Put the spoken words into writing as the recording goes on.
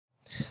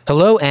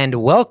Hello and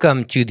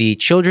welcome to the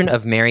Children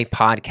of Mary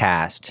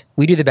podcast.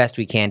 We do the best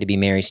we can to be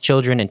Mary's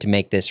children and to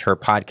make this her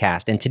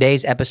podcast. And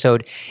today's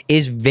episode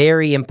is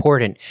very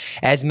important.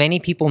 As many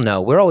people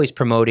know, we're always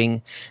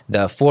promoting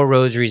the 4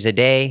 rosaries a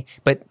day,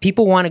 but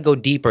people want to go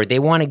deeper. They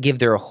want to give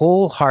their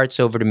whole hearts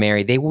over to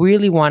Mary. They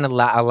really want to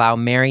allow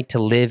Mary to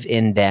live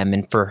in them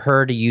and for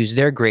her to use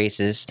her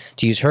graces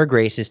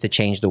to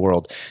change the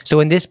world. So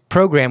in this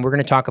program, we're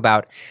going to talk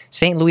about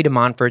St. Louis de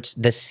Montfort's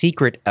The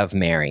Secret of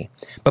Mary.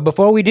 But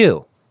before we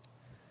do,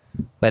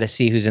 let us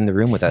see who's in the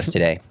room with us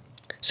today.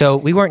 So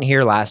we weren't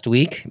here last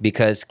week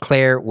because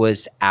Claire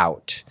was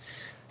out.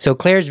 So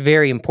Claire's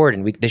very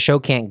important. The show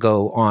can't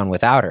go on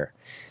without her.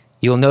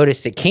 You'll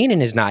notice that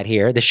Keenan is not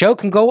here. The show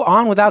can go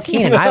on without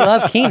Keenan. I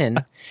love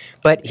Keenan,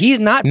 but he's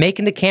not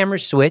making the camera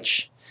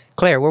switch.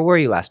 Claire, where were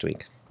you last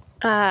week?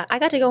 I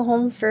got to go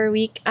home for a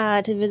week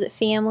to visit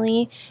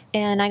family,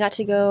 and I got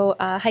to go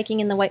hiking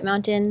in the White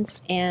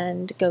Mountains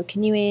and go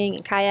canoeing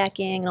and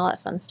kayaking and all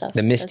that fun stuff.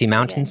 The Misty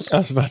Mountains? I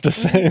was about to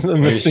say the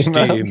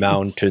Misty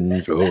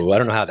Mountains. Oh, I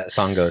don't know how that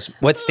song goes.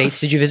 What states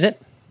did you visit?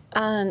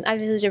 I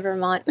visited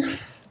Vermont.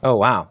 Oh,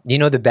 wow. You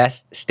know the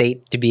best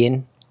state to be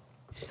in?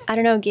 I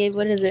don't know, Gabe,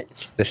 what is it?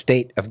 The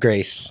state of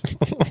grace.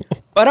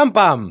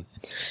 Ba-dum-bum.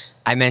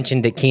 I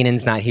mentioned that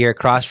Keenan's not here.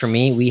 Across from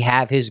me, we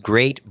have his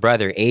great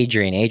brother,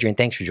 Adrian. Adrian,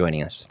 thanks for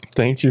joining us.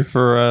 Thank you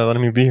for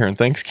letting me be here, and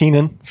thanks,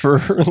 Keenan, for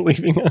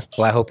leaving us.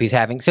 Well, I hope he's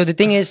having... So the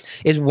thing is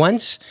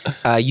once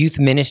youth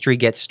ministry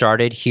gets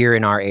started here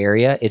in our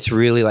area, it's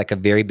really like a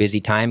very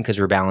busy time because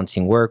we're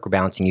balancing work, we're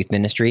balancing youth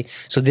ministry.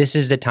 So this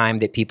is the time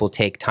that people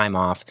take time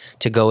off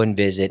to go and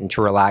visit and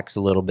to relax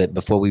a little bit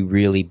before we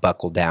really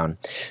buckle down.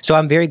 So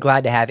I'm very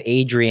glad to have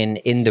Adrian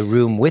in the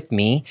room with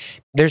me.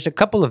 There's a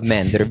couple of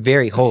men that are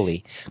very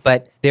holy,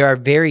 but there are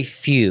very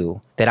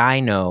few that I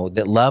know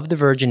that love the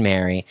Virgin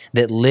Mary,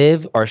 that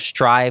live or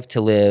strive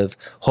to live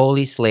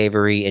holy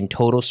slavery and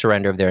total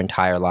surrender of their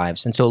entire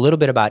lives. And so a little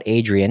bit about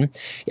Adrian.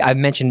 I've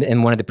mentioned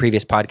in one of the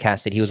previous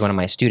podcasts that he was one of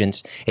my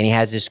students, and he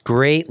has this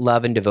great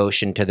love and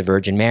devotion to the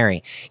Virgin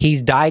Mary.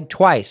 He's died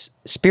twice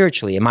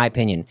spiritually, in my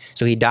opinion.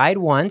 So he died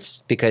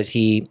once because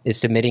he is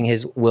submitting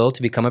his will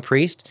to become a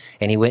priest,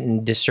 and he went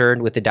and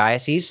discerned with the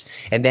diocese.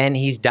 And then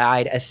he's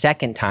died a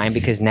second time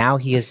because now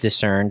he has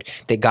discerned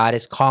that God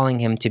is calling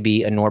him to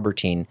be a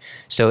Norbertine.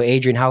 So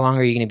Adrian, how long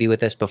are you going to be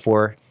with us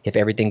before, if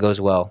everything goes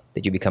well,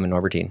 that you become a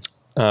Norbertine?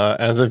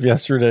 As of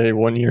yesterday,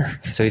 1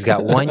 year. So he's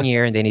got 1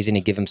 year, and then he's going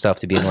to give himself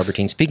to be a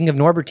Norbertine. Speaking of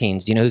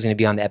Norbertines, do you know who's going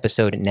to be on the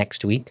episode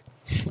next week?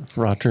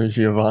 Frater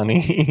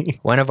Giovanni.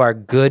 One of our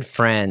good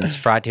friends,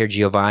 Frater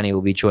Giovanni,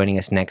 will be joining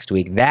us next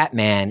week. That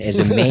man is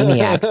a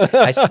maniac.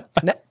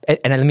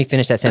 And let me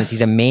finish that sentence.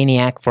 He's a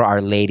maniac for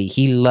Our Lady.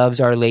 He loves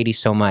Our Lady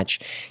so much.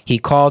 He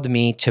called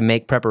me to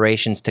make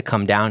preparations to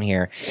come down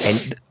here.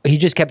 And he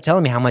just kept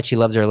telling me how much he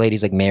loves Our Lady.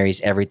 He's like,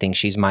 Mary's everything.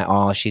 She's my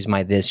all. She's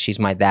my this. She's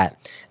my that.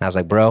 And I was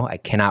like, bro, I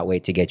cannot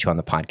wait to get you on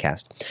the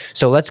podcast.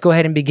 So let's go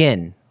ahead and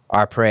begin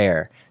our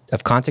prayer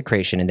of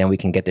consecration, and then we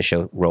can get the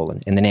show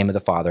rolling. In the name of the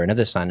Father, and of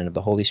the Son, and of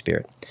the Holy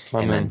Spirit.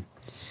 Amen.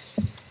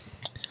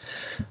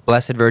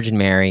 Blessed Virgin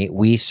Mary,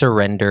 we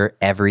surrender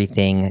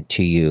everything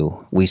to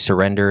you. We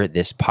surrender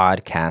this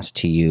podcast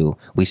to you.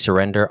 We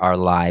surrender our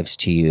lives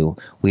to you.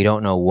 We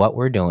don't know what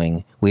we're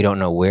doing. We don't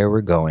know where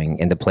we're going.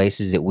 And the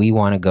places that we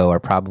want to go are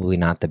probably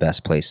not the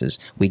best places.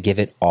 We give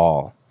it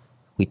all.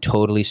 We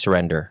totally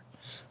surrender.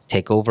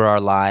 Take over our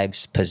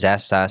lives,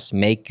 possess us,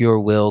 make your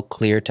will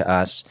clear to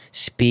us,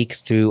 speak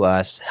through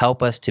us,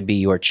 help us to be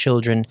your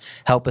children,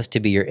 help us to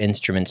be your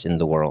instruments in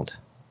the world.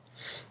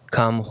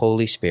 Come,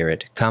 Holy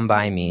Spirit, come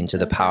by means of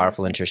the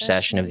powerful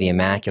intercession of the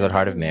Immaculate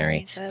Heart of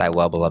Mary, thy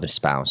well-beloved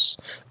spouse.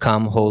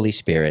 Come, Holy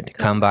Spirit,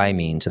 come by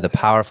means of the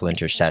powerful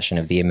intercession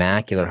of the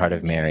Immaculate Heart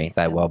of Mary,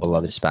 thy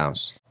well-beloved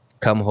spouse.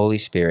 Come, Holy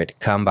Spirit,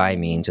 come by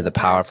means of the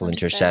powerful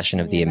intercession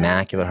of the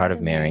Immaculate Heart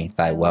of Mary,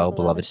 thy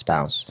well-beloved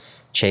spouse.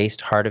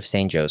 Chaste Heart of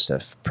Saint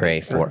Joseph,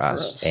 pray for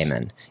us.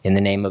 Amen. In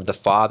the name of the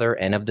Father,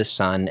 and of the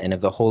Son, and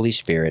of the Holy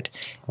Spirit.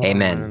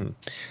 Amen.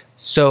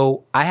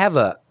 So I have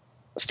a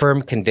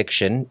firm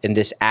conviction in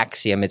this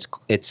axiom.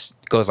 It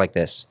goes like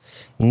this.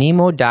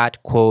 Nemo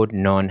dat quod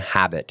non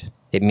habet.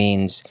 It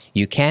means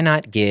you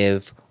cannot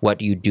give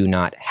what you do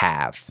not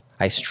have.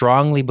 I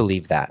strongly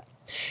believe that.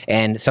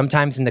 And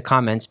sometimes in the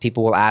comments,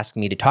 people will ask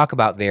me to talk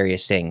about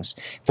various things.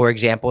 For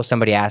example,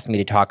 somebody asked me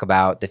to talk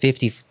about the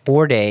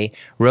 54-day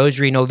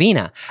Rosary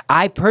Novena.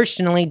 I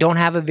personally don't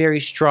have a very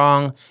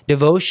strong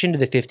devotion to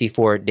the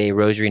 54-day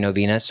Rosary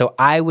Novena, so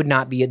I would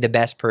not be the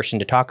best person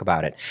to talk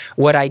about it.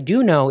 What I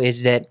do know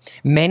is that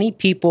many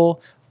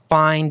people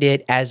find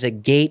it as a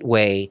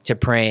gateway to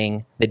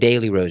praying the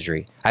daily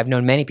rosary. I've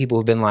known many people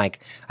who've been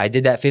like, I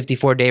did that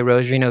 54-day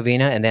rosary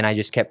novena, and then I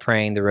just kept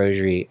praying the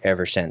rosary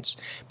ever since.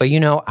 But you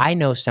know, I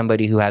know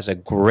somebody who has a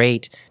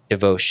great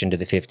devotion to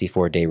the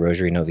 54-day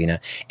Rosary Novena.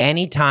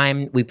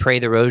 Anytime we pray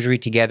the Rosary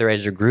together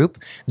as a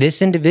group,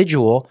 this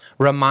individual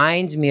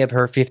reminds me of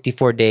her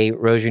 54-day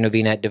Rosary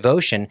Novena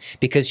devotion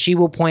because she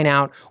will point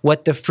out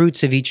what the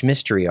fruits of each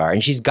mystery are,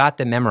 and she's got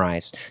them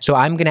memorized. So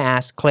I'm going to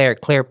ask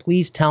Claire,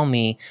 please tell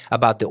me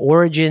about the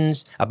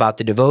origins, about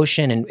the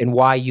devotion, and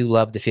why you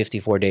love the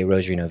 54-day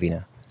Rosary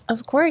Novena.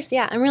 Of course,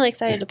 yeah. I'm really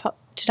excited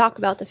to talk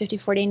about the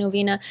 54-day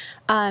Novena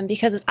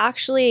because it's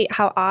actually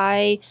how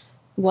I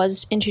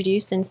was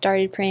introduced and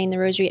started praying the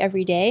Rosary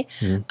every day.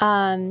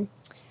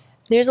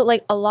 There's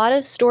like a lot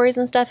of stories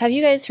and stuff. Have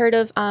you guys heard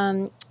of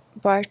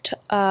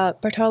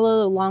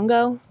Bartolo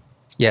Longo?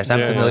 Yes, I'm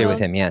familiar with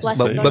him, yes.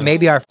 But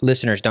maybe our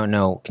listeners don't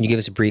know. Can you give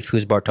us a brief,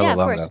 who's Bartolo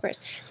Longo? Yeah, of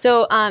course.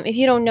 So if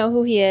you don't know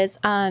who he is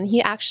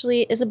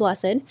actually is a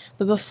blessed.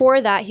 But before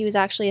that, he was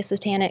actually a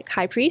satanic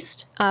high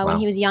priest. When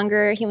he was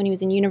younger, when he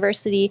was in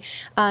university,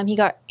 he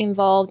got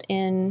involved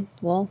in,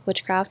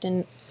 witchcraft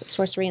and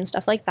sorcery and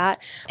stuff like that.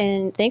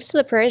 And thanks to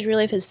the prayers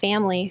really of his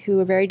family, who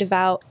were very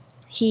devout,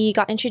 he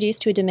got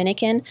introduced to a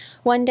Dominican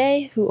one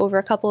day who over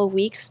a couple of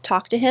weeks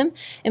talked to him.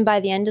 And by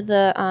the end of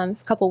the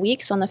couple of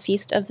weeks on the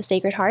Feast of the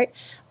Sacred Heart,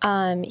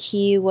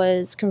 he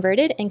was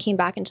converted and came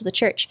back into the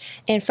church.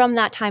 And from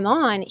that time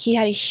on, he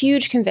had a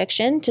huge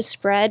conviction to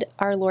spread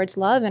our Lord's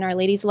love and Our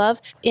Lady's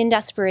love. In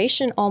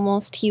desperation,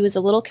 almost, he was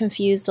a little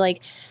confused, like,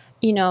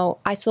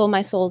 I sold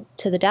my soul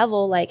to the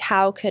devil. Like,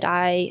 how could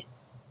I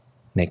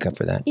make up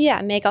for that?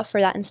 Yeah, make up for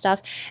that and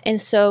stuff.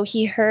 And so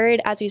he heard,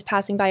 as he was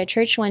passing by a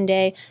church one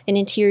day, an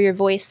interior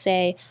voice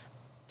say,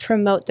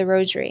 promote the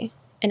Rosary.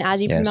 And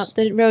as you promote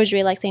the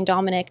Rosary, like St.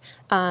 Dominic,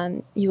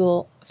 you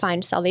will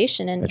find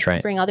salvation and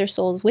bring other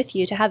souls with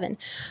you to heaven.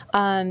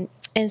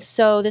 And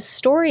so this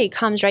story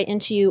comes right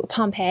into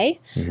Pompeii.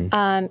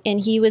 And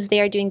he was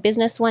there doing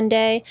business one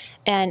day.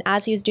 And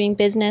as he was doing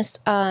business,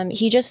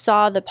 he just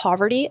saw the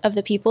poverty of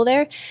the people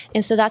there.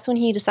 And so that's when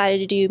he decided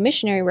to do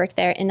missionary work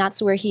there. And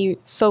that's where he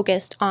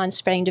focused on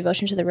spreading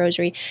devotion to the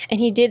Rosary. And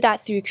he did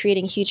that through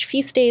creating huge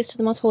feast days to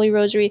the Most Holy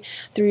Rosary,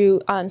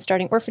 through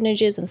starting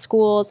orphanages and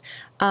schools.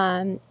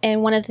 And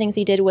one of the things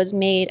he did was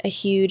made a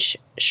huge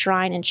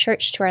shrine and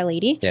church to Our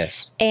Lady.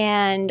 Yes.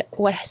 And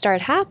what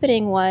started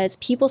happening was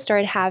people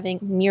started having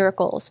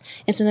miracles.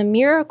 And so the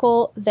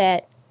miracle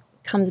that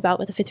comes about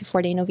with the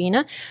 54-day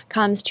Novena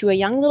comes to a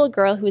young little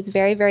girl who was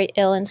very, very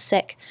ill and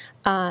sick.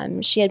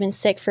 She had been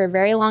sick for a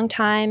very long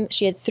time.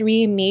 She had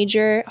 3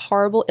 major,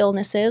 horrible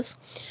illnesses,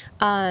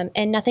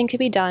 and nothing could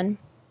be done.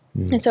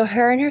 And so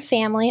her and her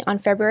family on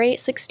February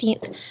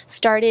 16th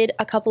started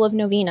a couple of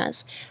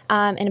novenas.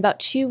 And about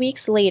 2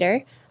 weeks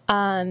later,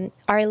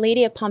 Our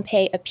Lady of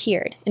Pompeii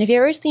appeared. And if you've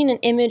ever seen an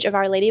image of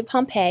Our Lady of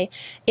Pompeii,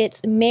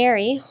 it's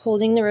Mary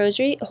holding the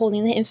Rosary,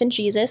 holding the infant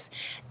Jesus,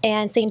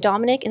 and St.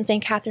 Dominic and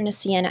St. Catherine of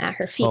Siena at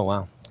her feet. Oh,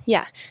 wow.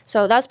 Yeah.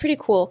 So that's pretty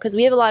cool because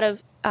we have a lot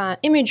of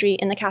imagery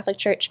in the Catholic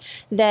Church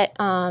that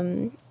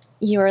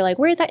you're like,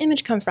 where did that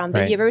image come from?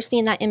 But if you've ever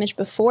seen that image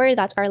before,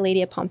 that's Our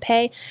Lady of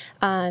Pompeii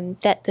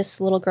that this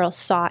little girl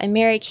saw. And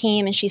Mary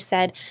came and she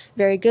said,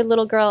 very good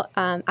little girl,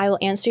 I will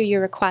answer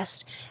your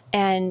request.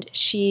 And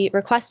she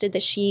requested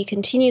that she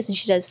continues and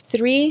she does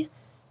 3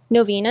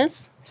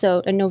 novenas.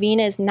 So a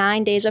novena is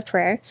 9 days of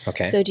prayer.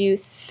 Okay. So do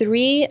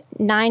 3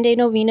 9-day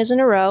novenas in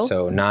a row.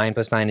 So 9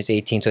 plus 9 is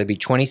 18. So it'd be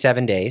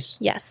 27 days.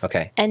 Yes.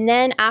 Okay. And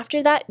then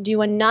after that,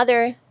 do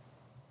another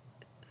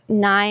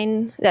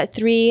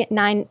 3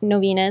 9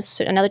 novenas,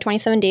 so another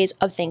 27 days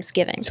of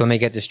Thanksgiving. So let me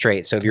get this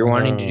straight. So if you're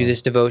wanting to do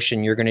this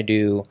devotion, you're going to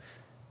do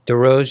the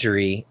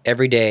Rosary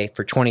every day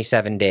for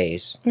 27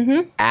 days,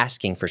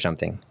 asking for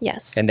something.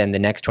 Yes. And then the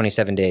next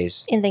 27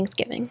 days in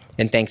Thanksgiving.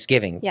 In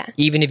Thanksgiving. Yeah.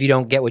 Even if you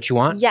don't get what you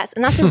want? Yes.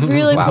 And that's a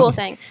really cool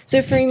thing.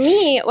 So for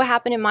me, what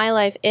happened in my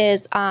life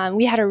is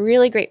we had a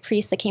really great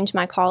priest that came to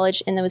my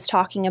college and that was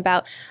talking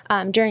about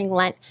during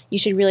Lent, you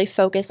should really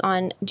focus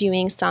on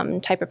doing some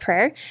type of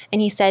prayer.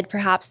 And he said,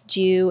 perhaps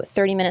do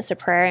 30 minutes of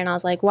prayer. And I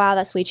was like, wow,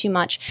 that's way too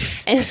much.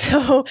 And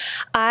so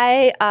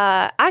I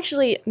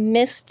actually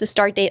missed the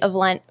start date of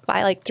Lent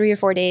by like 3 or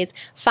 4 days,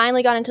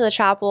 finally got into the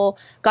chapel,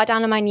 got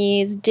down on my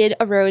knees, did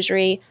a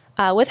rosary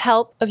with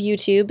help of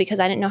YouTube because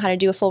I didn't know how to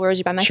do a full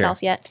rosary by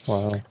myself yet.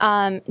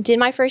 Wow. Did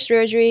my first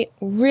rosary,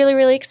 really,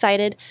 really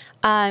excited.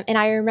 And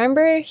I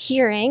remember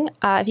hearing,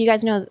 if you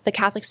guys know the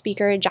Catholic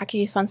speaker,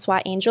 Jackie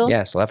Francois Angel.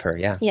 Yes, love her,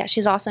 yeah. Yeah,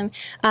 she's awesome.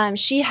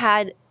 She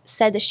had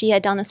said that she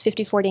had done this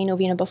 54-day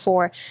novena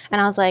before.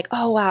 And I was like,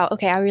 oh, wow,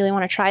 okay, I really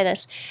want to try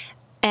this.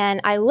 And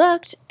I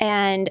looked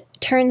and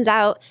turns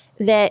out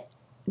that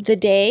the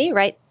day,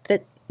 right,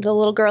 that the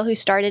little girl who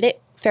started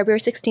it, February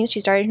 16th, she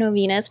started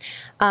novenas.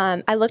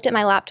 I looked at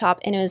my laptop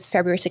and it was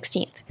February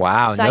 16th.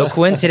 Wow, so no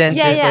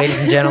coincidences,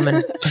 ladies and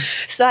gentlemen.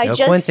 So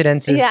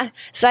coincidences. Yeah.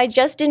 So I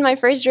just did my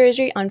first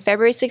rosary on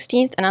February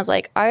 16th and I was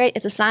like, all right,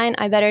 it's a sign.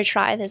 I better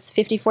try this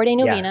 54-day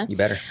novena. Yeah, you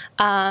better.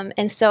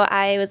 And so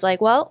I was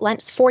like, well,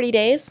 Lent's 40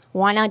 days.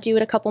 Why not do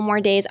it a couple more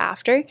days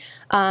after?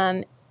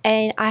 And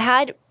I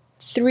had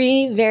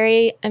 3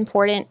 very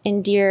important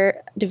and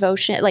dear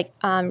devotion, like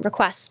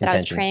requests that I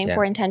was praying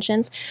for,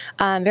 intentions,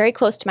 very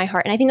close to my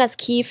heart. And I think that's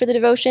key for the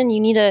devotion. You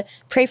need to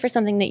pray for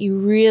something that you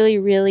really,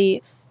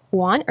 really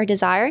want or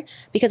desire,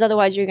 because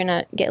otherwise you're going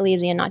to get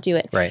lazy and not do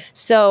it. Right.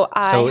 So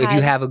if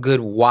you have a good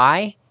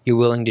why, you're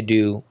willing to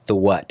do the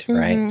what,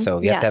 right?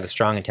 So you have to have a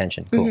strong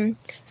intention. Cool.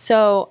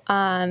 So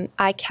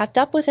I kept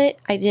up with it.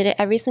 I did it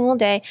every single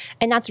day.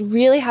 And that's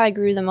really how I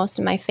grew the most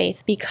in my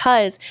faith,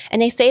 because,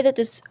 and they say that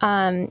this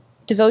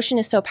devotion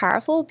is so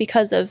powerful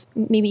because of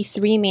maybe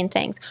 3 main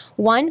things.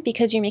 1,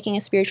 because you're making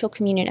a spiritual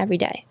communion every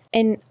day.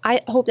 And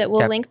I hope that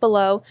we'll link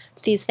below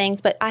these things,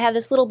 but I have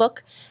this little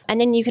book. And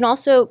then you can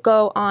also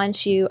go on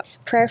to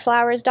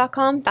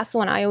prayerflowers.com. That's the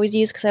one I always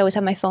use because I always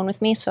have my phone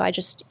with me, so I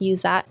just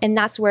use that. And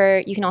that's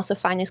where you can also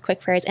find these quick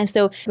prayers. And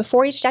so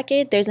before each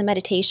decade, there's a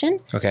meditation.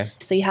 Okay.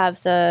 So you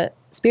have the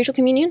spiritual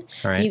communion.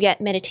 Right. You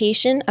get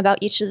meditation about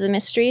each of the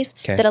mysteries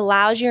that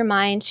allows your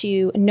mind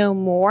to know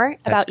more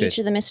about each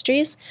of the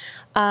mysteries.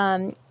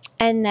 And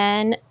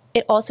then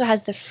it also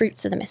has the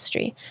fruits of the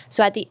mystery.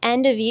 So at the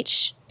end of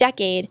each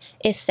decade,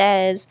 it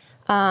says,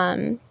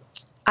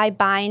 I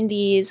bind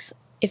these,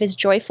 if it's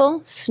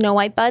joyful, snow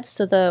white buds,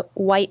 so the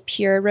white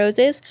pure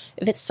roses.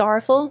 If it's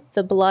sorrowful,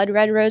 the blood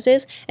red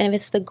roses. And if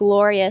it's the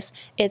glorious,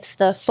 it's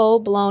the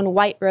full-blown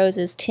white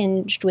roses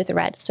tinged with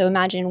red. So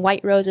imagine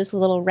white roses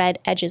with little red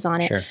edges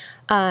on it. Sure.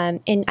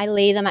 And I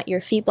lay them at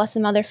your feet, Blessed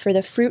Mother, for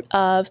the fruit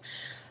of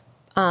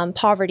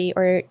poverty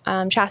or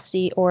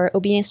chastity or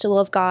obedience to the will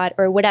of God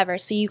or whatever.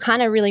 So you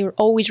kind of really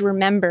always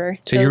remember.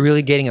 So you're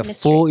really getting a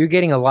full, you're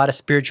getting a lot of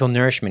spiritual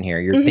nourishment here.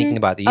 You're thinking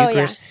about the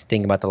Eucharist,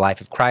 thinking about the life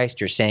of Christ.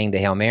 You're saying the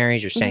Hail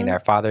Marys, you're saying the Our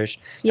Fathers.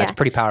 That's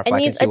pretty powerful.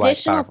 And these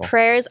additional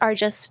prayers are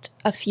just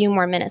a few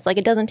more minutes. Like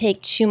it doesn't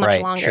take too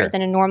much longer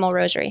than a normal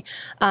rosary.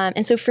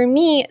 And so for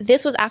me,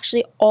 this was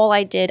actually all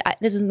I did.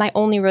 This is my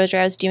only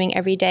rosary I was doing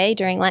every day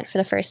during Lent for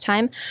the first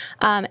time.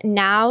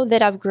 Now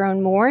that I've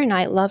grown more and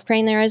I love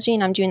praying the rosary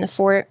and I'm doing the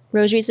 4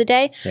 rosaries a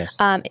day,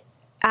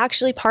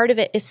 actually part of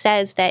it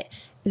says that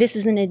this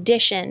is an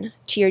addition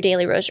to your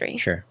daily rosary.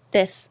 Sure.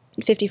 This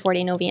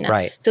 54-day novena.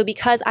 Right. So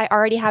because I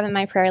already have in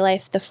my prayer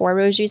life the 4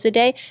 rosaries a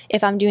day,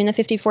 if I'm doing the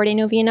 54-day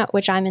novena,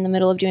 which I'm in the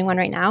middle of doing one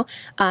right now,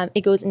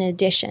 it goes in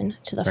addition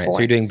to the 4. So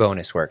you're doing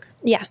bonus work.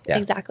 Yeah,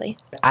 exactly.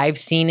 I've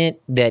seen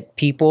it that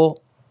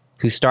people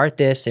who start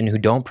this and who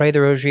don't pray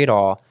the rosary at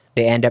all,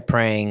 they end up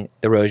praying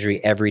the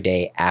rosary every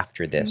day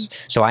after this.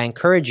 So I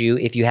encourage you,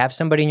 if you have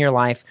somebody in your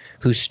life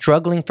who's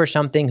struggling for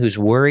something, who's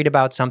worried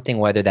about something,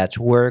 whether that's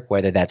work,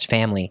 whether that's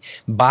family,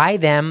 buy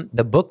them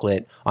the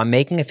booklet on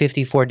making a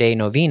 54-day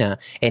novena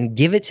and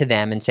give it to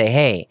them and say,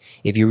 hey,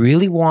 if you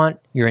really want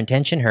your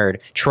intention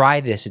heard, try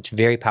this. It's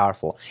very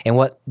powerful. And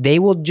what they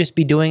will just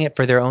be doing it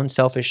for their own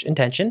selfish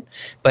intention.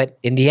 But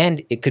in the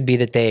end, it could be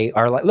that they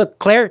are like, look,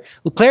 Claire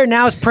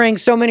now is praying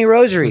so many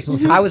rosaries.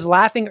 I was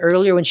laughing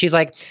earlier when she's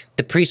like,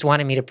 the priest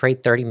wanted me to pray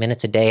 30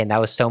 minutes a day, and that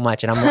was so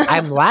much. And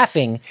I'm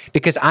laughing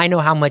because I know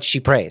how much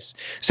she prays.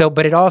 So,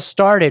 but it all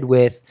started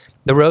with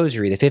the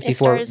rosary, the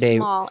 54-day.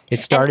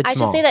 It started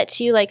small. I should say that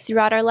too, like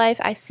throughout our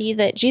life, I see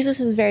that Jesus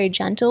is very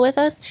gentle with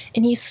us,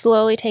 and he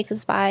slowly takes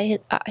us by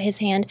his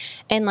hand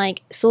and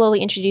like slowly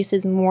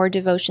introduces more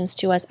devotions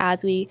to us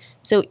as we,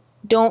 so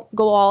don't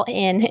go all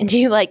in and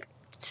do like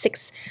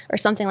 6 or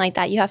something like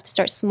that. You have to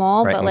start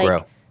small, but like,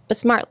 grow. But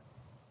smart.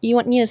 You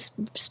need to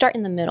start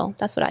in the middle.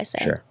 That's what I say.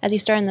 Sure. As you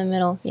start in the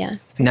middle,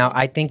 Now,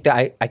 I think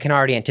that I can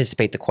already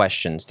anticipate the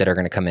questions that are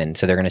going to come in.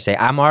 So they're going to say,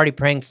 I'm already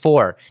praying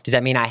 4. Does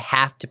that mean I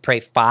have to pray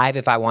 5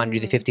 if I want to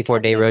do the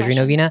 54-day rosary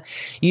novena?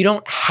 You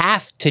don't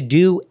have to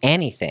do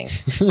anything.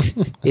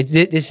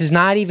 This is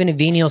not even a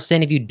venial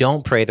sin if you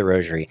don't pray the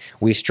rosary.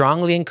 We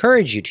strongly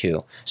encourage you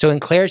to. So in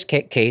Claire's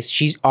case,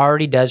 she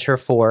already does her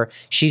 4.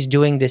 She's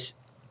doing this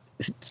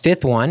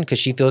 5th one because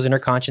she feels in her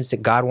conscience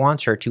that God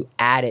wants her to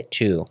add it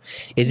to.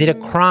 Is it a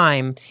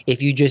crime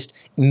if you just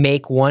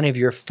make one of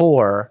your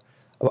 4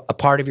 a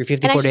part of your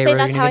 54-day rosary?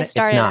 That's how I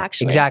started,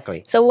 actually.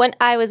 Exactly. So what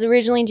I was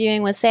originally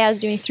doing was, say I was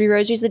doing 3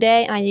 rosaries a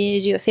day and I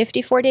needed to do a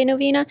 54-day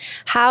novena.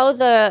 How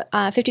the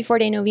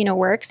 54-day novena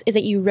works is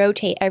that you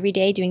rotate every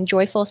day doing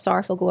joyful,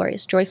 sorrowful,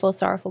 glorious, joyful,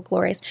 sorrowful,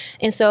 glorious.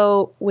 And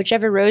so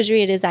whichever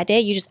rosary it is that day,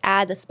 you just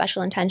add the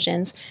special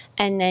intentions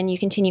and then you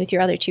continue with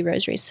your other 2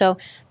 rosaries. So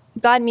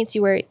God meets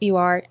you where you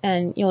are,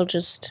 and you'll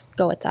just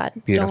go with that.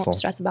 Beautiful. Don't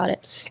stress about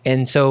it.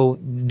 And so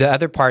the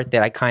other part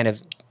that I kind of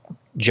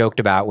joked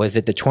about was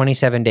that the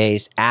 27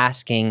 days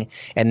asking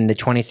and the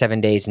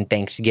 27 days in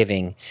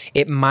thanksgiving,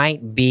 it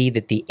might be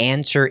that the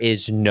answer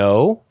is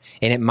no,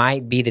 and it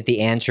might be that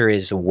the answer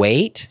is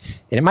wait,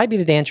 and it might be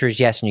that the answer is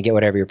yes and you get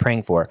whatever you're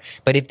praying for.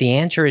 But if the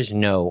answer is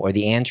no or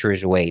the answer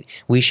is wait,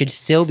 we should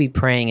still be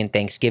praying in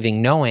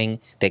thanksgiving, knowing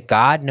that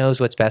God knows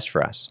what's best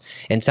for us.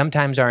 And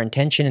sometimes our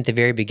intention at the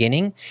very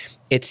beginning,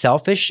 it's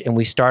selfish, and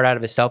we start out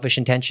of a selfish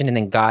intention, and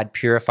then God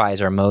purifies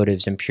our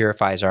motives and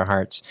purifies our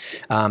hearts.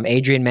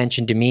 Adrian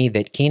mentioned to me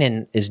that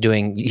Keenan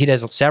he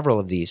does several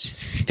of these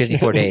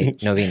 54-day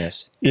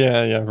novenas.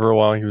 Yeah. For a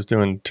while, he was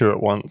doing 2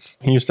 at once.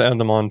 He used to add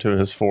them on to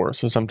his 4.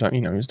 So sometimes,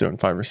 he was doing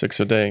 5 or 6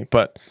 a day.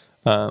 But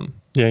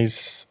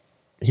he's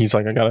he's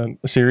like, I got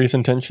a serious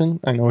intention.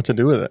 I know what to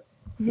do with it.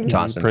 It's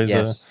awesome. Praise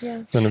Yes.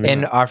 the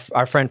And Novena.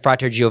 our friend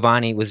Frater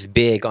Giovanni was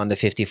big on the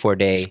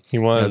 54-day He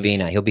was.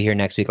 Novena. He'll be here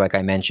next week, like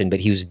I mentioned, but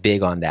he was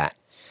big on that.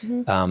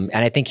 And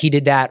I think he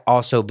did that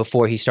also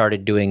before he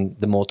started doing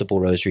the multiple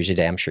rosaries a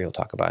day. I'm sure he'll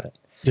talk about it.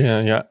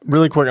 Yeah.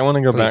 Really quick, I want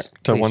to go Please,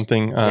 back to please. one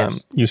thing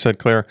Yes. you said,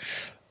 Claire.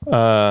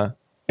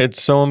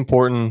 It's so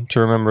important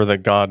to remember that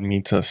God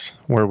meets us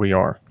where we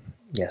are.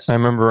 Yes. I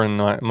remember in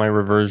my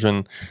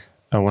reversion,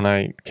 when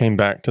I came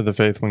back to the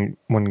faith,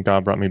 when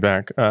God brought me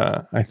back,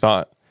 I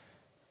thought,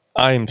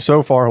 I am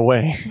so far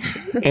away.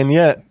 And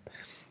yet,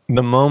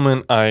 the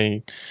moment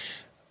I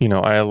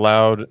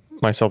allowed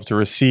myself to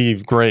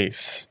receive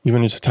grace,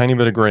 even just a tiny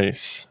bit of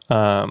grace,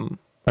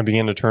 I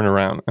began to turn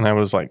around, and I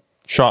was like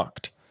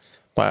shocked.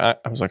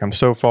 But I was like, I'm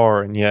so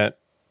far, and yet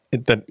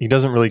that He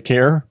doesn't really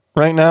care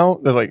right now.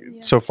 That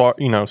so far,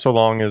 so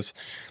long as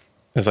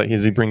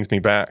He brings me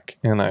back,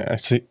 and I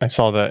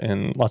saw that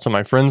in lots of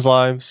my friends'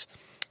 lives,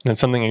 and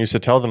it's something I used to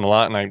tell them a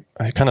lot, and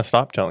I kind of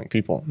stopped telling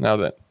people now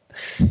that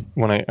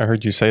when I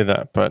heard you say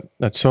that. But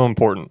that's so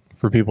important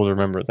for people to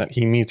remember that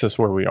He meets us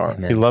where we are.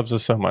 Amen. He loves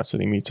us so much that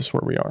He meets us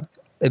where we are.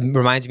 It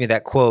reminds me of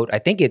that quote. I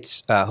think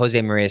it's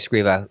Jose Maria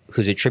Escriva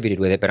who's attributed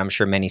with it, but I'm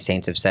sure many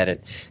saints have said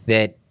it,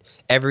 that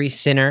every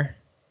sinner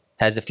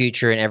has a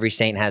future and every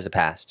saint has a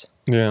past.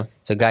 Yeah.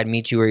 So God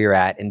meets you where you're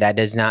at, and that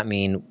does not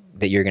mean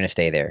that you're going to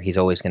stay there. He's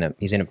going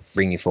to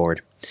bring you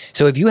forward.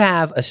 So if you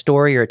have a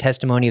story or a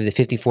testimony of the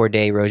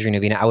 54-day Rosary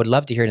Novena, I would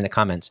love to hear it in the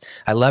comments.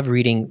 I love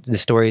reading the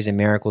stories and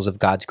miracles of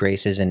God's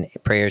graces and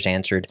prayers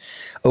answered.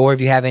 Or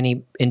if you have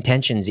any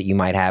intentions that you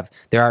might have,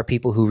 there are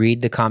people who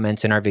read the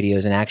comments in our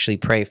videos and actually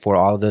pray for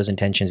all of those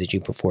intentions that you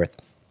put forth.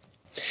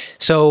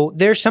 So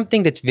there's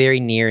something that's very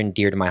near and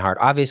dear to my heart.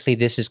 Obviously,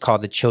 this is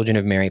called the Children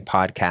of Mary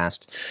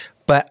podcast,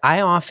 but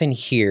I often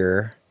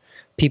hear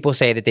people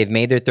say that they've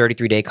made their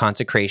 33-day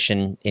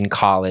consecration in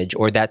college,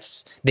 or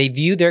they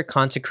view their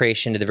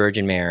consecration to the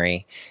Virgin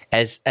Mary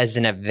as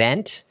an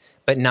event,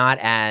 but not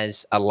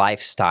as a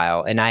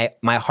lifestyle. And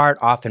my heart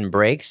often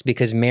breaks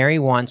because Mary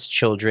wants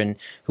children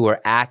who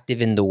are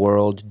active in the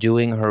world,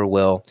 doing her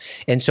will.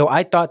 And so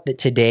I thought that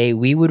today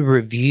we would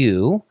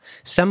review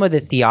some of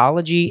the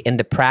theology and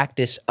the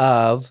practice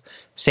of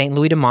St.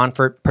 Louis de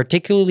Montfort,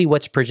 particularly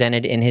what's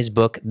presented in his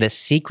book, The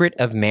Secret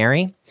of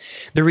Mary.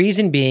 The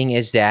reason being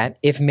is that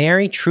if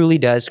Mary truly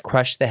does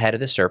crush the head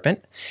of the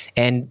serpent,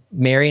 and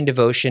Marian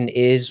devotion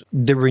is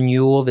the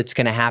renewal that's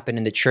going to happen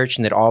in the church,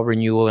 and that all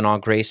renewal and all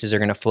graces are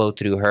going to flow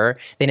through her,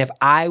 then if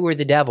I were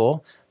the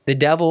devil,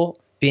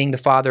 being the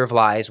father of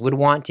lies, would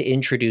want to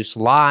introduce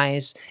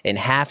lies and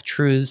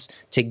half-truths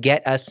to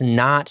get us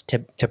not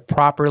to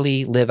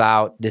properly live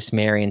out this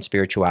Marian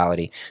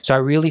spirituality. So I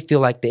really feel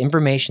like the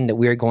information that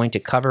we are going to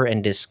cover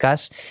and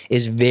discuss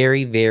is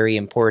very, very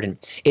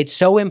important. It's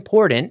so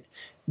important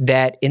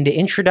that in the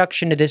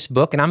introduction to this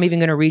book, and I'm even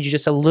going to read you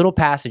just a little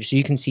passage so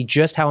you can see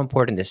just how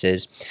important this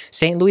is,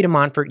 St. Louis de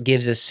Montfort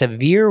gives a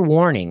severe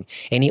warning,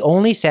 and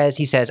he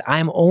says,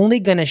 I'm only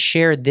going to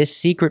share this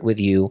secret with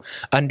you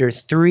under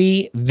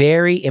 3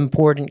 very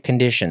important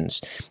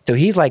conditions. So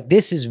he's like,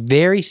 this is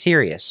very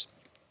serious.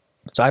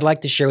 So I'd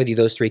like to share with you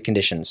those 3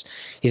 conditions.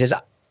 He says,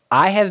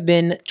 I have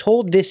been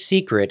told this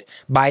secret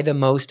by the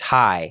Most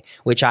High,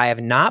 which I have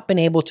not been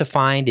able to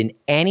find in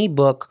any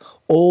book,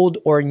 old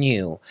or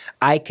new.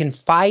 I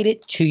confide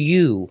it to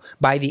you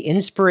by the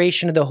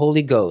inspiration of the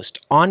Holy Ghost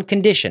on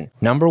condition,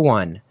 number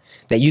 1,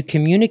 that you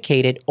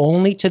communicate it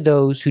only to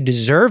those who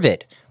deserve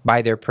it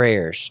by their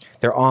prayers,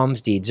 their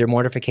alms deeds, their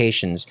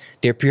mortifications,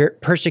 their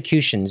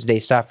persecutions they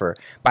suffer,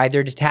 by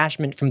their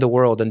detachment from the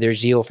world and their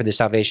zeal for the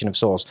salvation of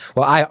souls.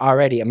 Well, I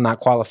already am not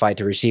qualified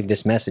to receive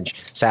this message,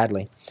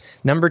 sadly.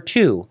 Number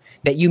 2,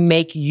 that you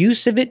make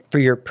use of it for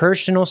your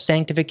personal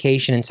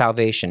sanctification and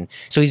salvation.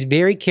 So he's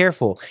very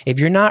careful. If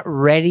you're not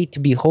ready to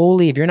be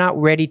holy, if you're not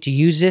ready to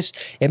use this,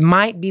 it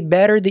might be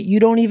better that you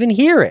don't even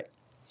hear it.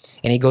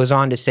 And he goes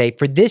on to say,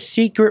 for this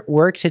secret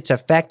works its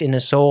effect in the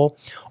soul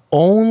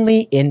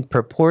only in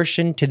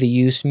proportion to the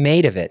use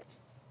made of it.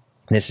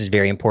 This is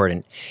very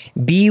important.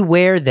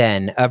 Beware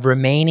then of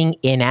remaining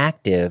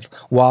inactive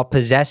while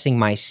possessing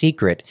my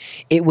secret.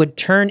 It would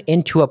turn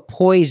into a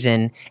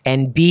poison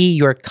and be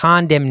your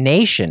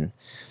condemnation.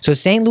 So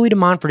St. Louis de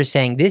Montfort is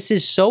saying, this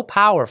is so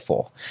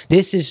powerful.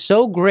 This is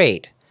so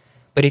great.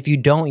 But if you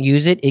don't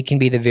use it, it can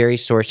be the very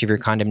source of your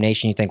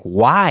condemnation. You think,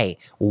 why?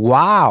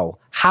 Wow,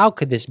 how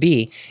could this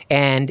be?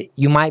 And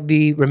you might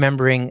be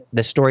remembering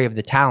the story of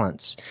the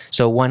talents.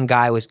 So one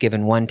guy was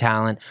given 1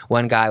 talent,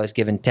 one guy was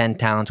given 10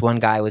 talents, one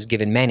guy was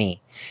given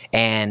many.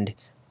 And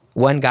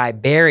one guy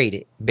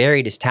buried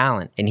his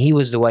talent, and he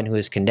was the one who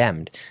was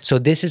condemned. So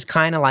this is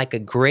kind of like a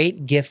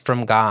great gift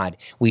from God.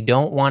 We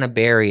don't want to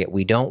bury it.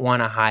 We don't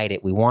want to hide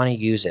it. We want to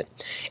use it.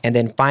 And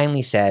then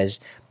finally says,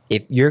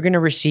 if you're going to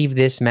receive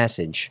this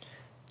message,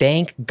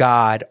 Thank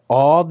God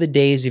all the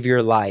days of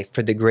your life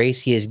for the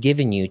grace he has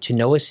given you to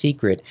know a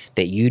secret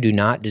that you do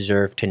not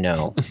deserve to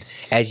know.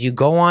 As you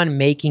go on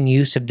making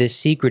use of this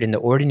secret in the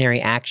ordinary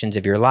actions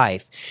of your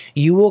life,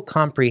 you will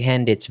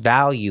comprehend its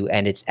value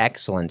and its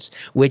excellence,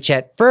 which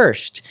at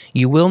first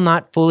you will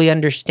not fully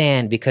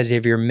understand because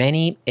of your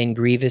many and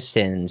grievous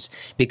sins,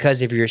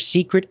 because of your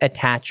secret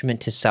attachment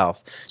to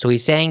self. So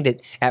he's saying that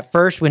at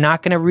first we're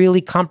not going to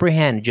really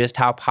comprehend just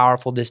how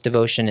powerful this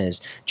devotion is,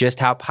 just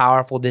how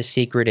powerful this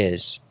secret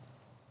is.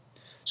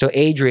 So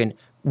Adrian,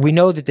 we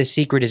know that the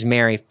secret is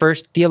Mary.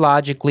 First,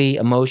 theologically,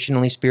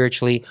 emotionally,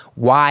 spiritually,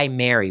 why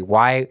Mary?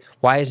 Why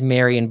is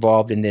Mary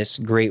involved in this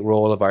great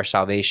role of our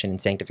salvation and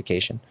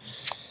sanctification?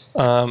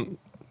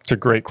 It's a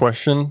great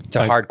question. It's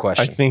a hard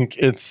question. I think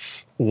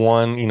it's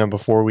one,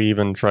 before we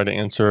even try to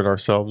answer it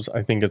ourselves,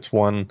 I think it's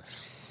one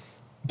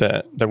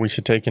that we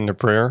should take into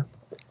prayer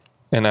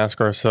and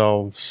ask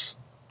ourselves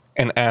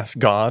and ask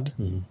God,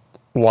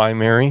 why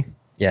Mary?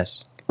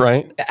 Yes.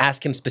 Right?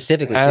 Ask him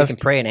specifically so he can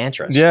pray and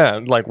answer us.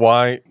 Yeah, like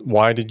why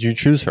did you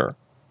choose her?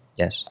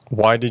 Yes.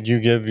 Why did you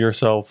give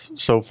yourself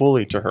so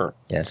fully to her?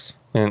 Yes.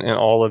 And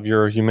all of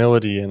your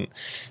humility and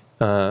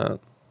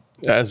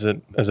as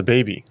a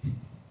baby.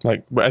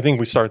 Like I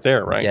think we start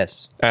there, right?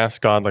 Yes. Ask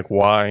God like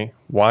why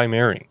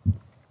Mary?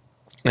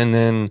 And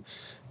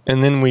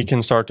then we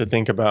can start to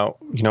think about,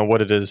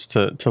 what it is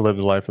to live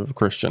the life of a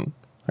Christian.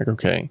 Like,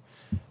 okay,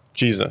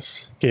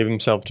 Jesus gave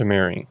himself to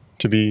Mary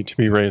to be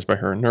raised by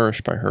her,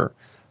 nourished by her.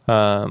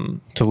 To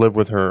live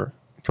with her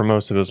for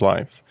most of his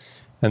life,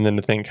 and then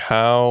to think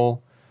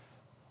how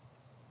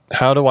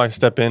do I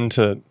step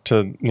into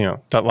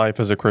that life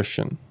as a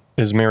Christian?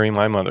 Is Mary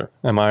my mother?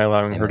 Am I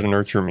allowing her to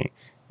nurture me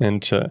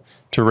and to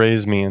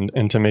raise me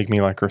and to make me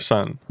like her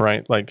son?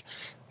 Right? Like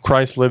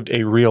Christ lived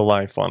a real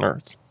life on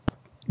earth.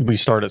 We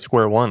start at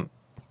square one,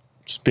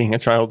 just being a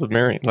child of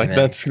Mary. Like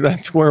that's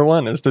square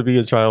one, is to be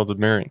a child of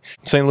Mary.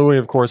 St. Louis,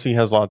 of course, he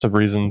has lots of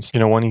reasons.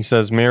 When he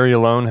says Mary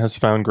alone has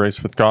found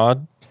grace with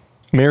God.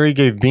 Mary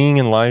gave being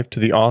and life to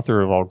the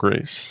author of all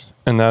grace,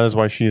 and that is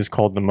why she is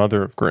called the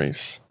Mother of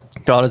Grace.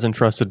 God has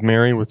entrusted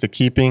Mary with the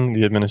keeping,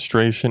 the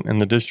administration,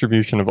 and the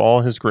distribution of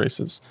all his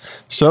graces,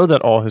 so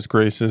that all his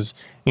graces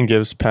and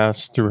gifts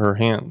pass through her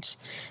hands.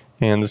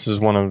 And this is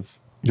one of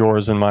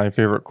yours and my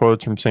favorite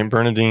quotes from St.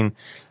 Bernardine.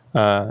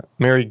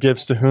 Mary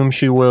gives to whom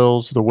she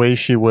wills, the way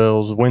she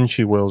wills, when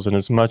she wills, and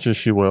as much as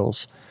she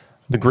wills.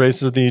 The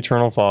graces of the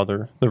Eternal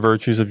Father, the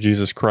virtues of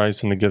Jesus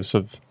Christ, and the gifts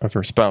of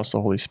her spouse,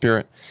 the Holy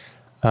Spirit.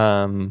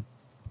 So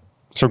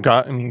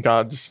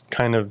God's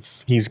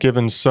he's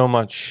given so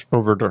much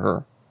over to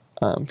her.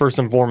 First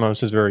and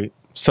foremost, his very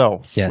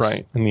self,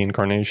 right, in the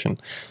incarnation.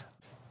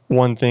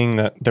 One thing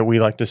that we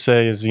like to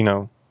say is,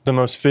 the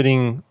most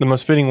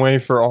fitting way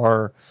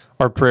for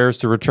our prayers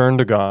to return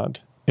to God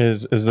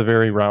is the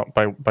very route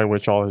by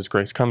which all his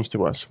grace comes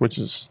to us, which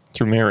is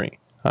through Mary.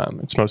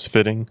 It's most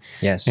fitting,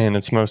 and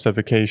it's most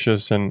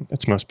efficacious, and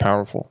it's most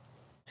powerful.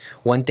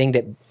 One thing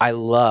that I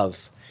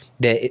love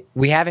that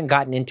we haven't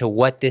gotten into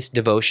what this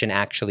devotion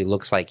actually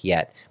looks like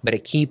yet, but a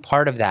key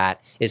part of that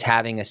is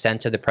having a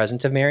sense of the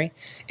presence of Mary.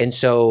 And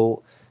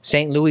so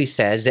St. Louis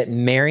says that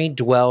Mary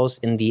dwells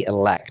in the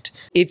elect.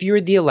 If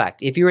you're the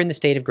elect, if you're in the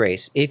state of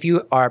grace, if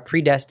you are a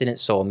predestinate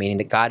soul, meaning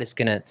that God is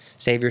going to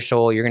save your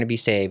soul, you're going to be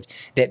saved,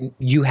 that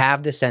you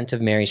have the sense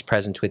of Mary's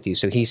presence with you.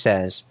 So he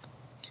says,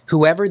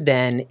 whoever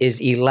then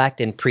is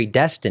elect and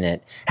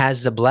predestinate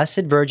has the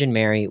Blessed Virgin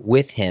Mary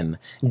with him,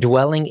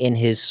 dwelling in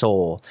his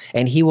soul,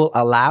 and he will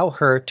allow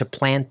her to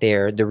plant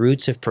there the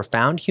roots of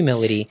profound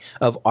humility,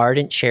 of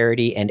ardent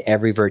charity, and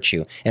every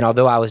virtue. And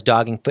although I was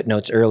dogging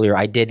footnotes earlier,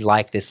 I did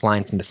like this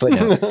line from the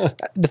footnote.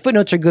 The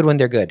footnotes are good when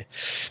they're good.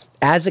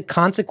 As a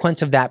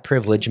consequence of that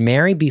privilege,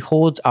 Mary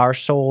beholds our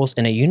souls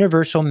in a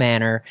universal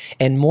manner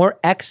and more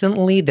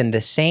excellently than the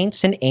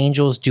saints and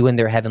angels do in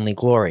their heavenly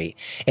glory.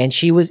 And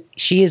she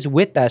is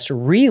with us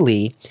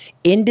really,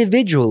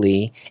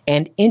 individually,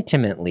 and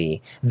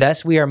intimately.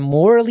 Thus we are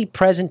morally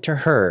present to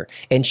her,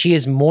 and she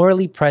is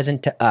morally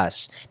present to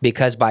us,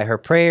 because by her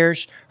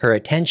prayers, her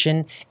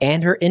attention,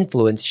 and her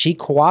influence, she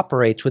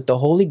cooperates with the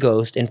Holy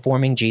Ghost in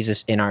forming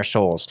Jesus in our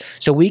souls.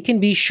 So we can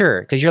be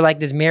sure, because you're like,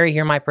 does Mary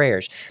hear my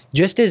prayers?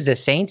 Just as the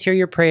saints hear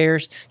your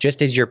prayers,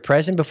 just as you're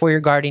present before your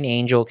guardian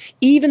angel,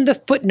 even the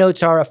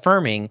footnotes are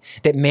affirming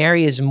that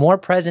Mary is more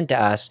present to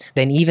us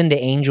than even the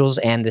angels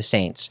and the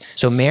saints.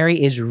 So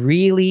Mary is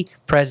really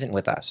present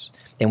with us,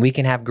 and we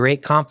can have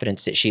great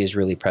confidence that she is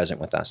really present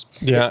with us.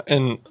 Yeah,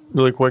 and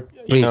really quick,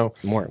 please,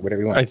 more,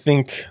 whatever you want. I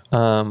think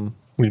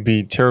we'd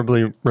be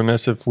terribly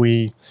remiss if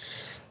we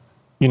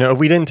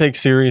didn't take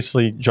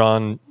seriously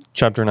John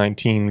chapter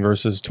 19,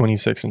 verses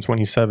 26 and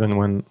 27,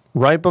 when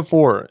right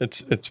before,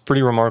 it's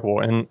pretty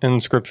remarkable. In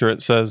Scripture,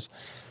 it says,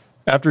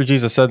 after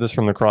Jesus said this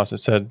from the cross, it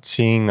said,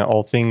 seeing that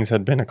all things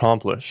had been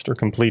accomplished or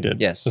completed.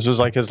 Yes. This was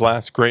like his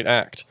last great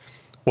act,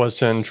 was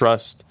to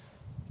entrust,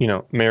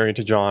 Mary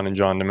to John and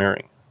John to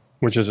Mary,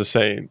 which is to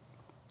say,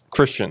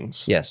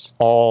 Christians. Yes.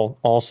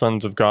 All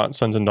sons of God,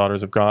 sons and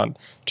daughters of God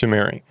to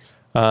Mary.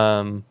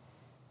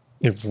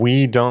 If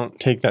we don't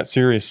take that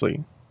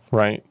seriously,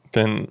 right,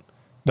 then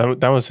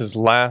That was his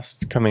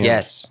last command.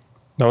 Yes.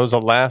 That was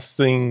the last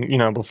thing,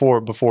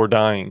 before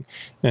dying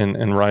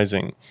and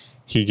rising.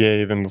 He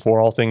gave, and before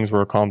all things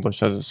were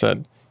accomplished, as it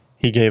said,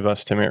 he gave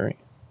us to Mary.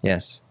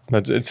 Yes.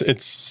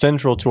 It's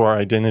central to our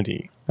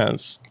identity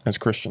as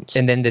Christians.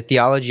 And then the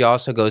theology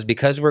also goes,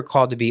 because we're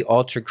called to be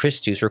alter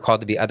Christus, we're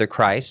called to be other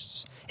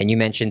Christs. And you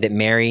mentioned that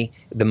Mary,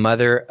 the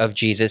mother of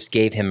Jesus,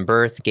 gave him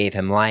birth, gave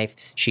him life.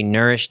 She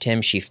nourished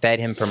him. She fed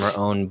him from her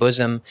own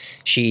bosom.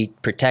 She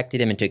protected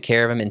him and took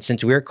care of him. And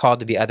since we're called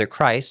to be other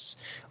Christs,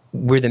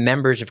 we're the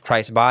members of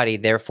Christ's body.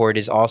 Therefore, it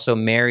is also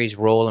Mary's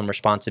role and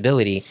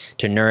responsibility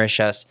to nourish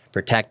us,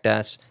 protect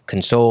us,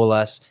 console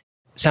us.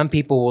 Some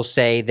people will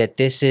say that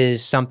this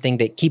is something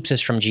that keeps us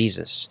from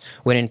Jesus,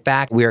 when in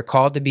fact we are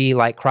called to be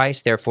like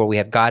Christ. Therefore, we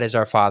have God as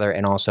our Father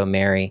and also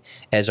Mary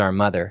as our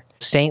mother.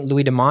 St.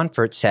 Louis de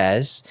Montfort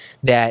says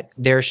that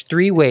there's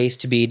 3 ways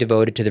to be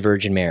devoted to the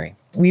Virgin Mary.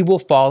 We will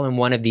fall in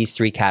one of these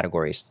 3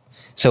 categories.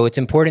 So it's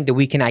important that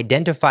we can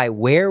identify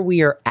where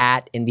we are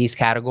at in these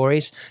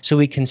categories so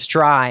we can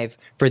strive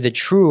for the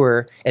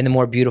truer and the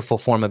more beautiful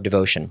form of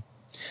devotion.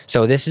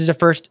 So this is the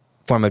first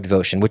form of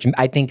devotion, which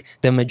I think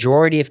the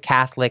majority of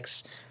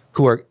Catholics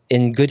who are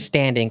in good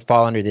standing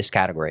fall under this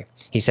category.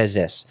 He says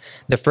this: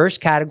 the first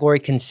category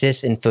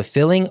consists in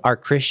fulfilling our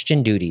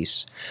Christian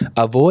duties,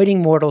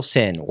 avoiding mortal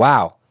sin.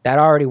 Wow, that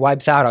already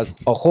wipes out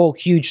a whole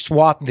huge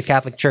swath of the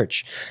Catholic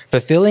Church.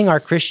 Fulfilling our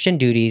Christian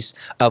duties,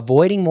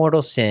 avoiding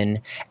mortal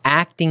sin,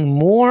 acting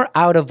more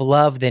out of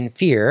love than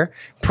fear,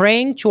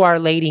 praying to Our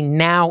Lady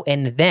now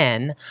and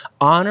then,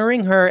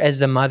 honoring her as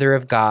the Mother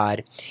of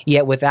God,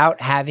 yet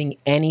without having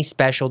any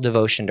special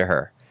devotion to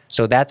her.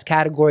 So that's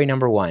category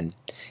number 1.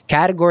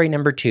 Category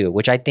number 2,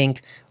 which I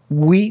think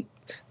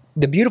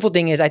the beautiful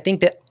thing is, I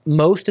think that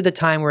most of the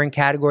time we're in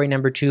category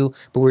number 2,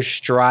 but we're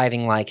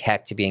striving like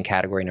heck to be in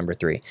category number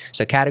 3.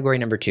 So category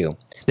number 2.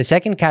 The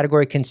second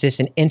category consists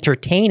in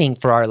entertaining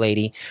for Our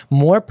Lady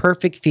more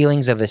perfect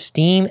feelings of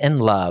esteem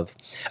and love,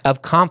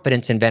 of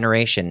confidence and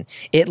veneration.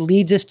 It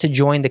leads us to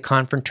join the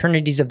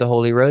confraternities of the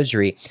Holy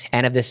Rosary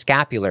and of the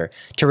Scapular,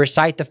 to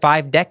recite the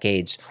 5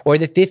 decades or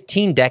the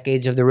 15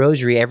 decades of the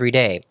Rosary every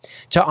day,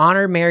 to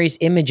honor Mary's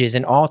images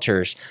and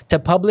altars, to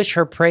publish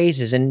her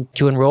praises, and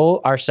to enroll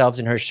ourselves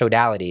in her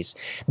sodalities.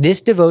 This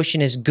devotion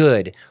is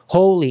good,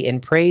 holy,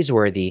 and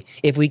praiseworthy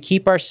if we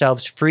keep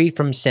ourselves free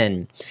from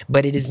sin,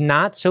 but it is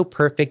not so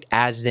perfect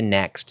as the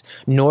next,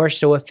 nor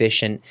so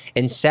efficient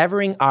in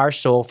severing our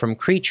soul from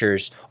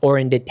creatures or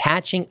in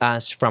detaching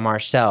us from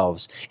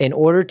ourselves in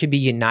order to be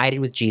united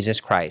with Jesus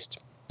Christ.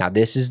 Now,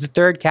 this is the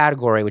third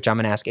category, which I'm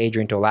going to ask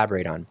Adrian to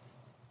elaborate on.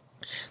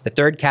 The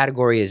third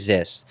category is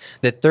this: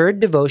 the third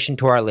devotion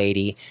to Our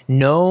Lady,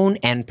 known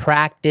and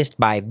practiced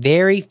by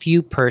very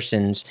few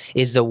persons,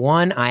 is the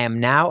one I am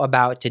now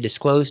about to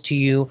disclose to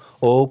you,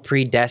 O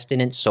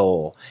predestinate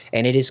soul,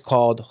 and it is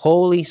called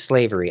holy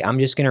slavery. I'm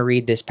just going to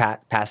read this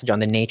passage on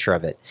the nature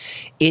of it.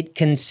 It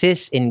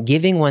consists in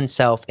giving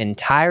oneself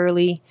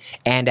entirely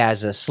and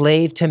as a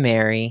slave to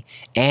Mary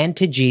and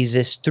to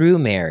Jesus through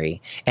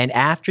Mary, and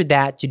after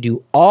that to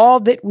do all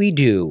that we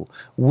do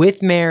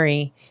with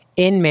Mary,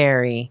 in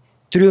Mary,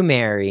 through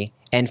Mary,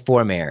 and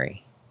for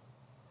Mary.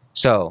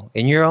 So,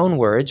 in your own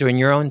words or in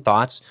your own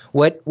thoughts,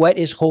 what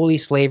is holy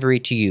slavery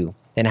to you?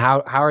 And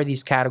how are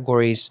these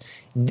categories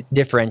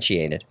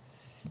differentiated?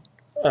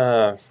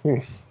 Yeah,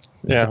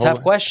 it's a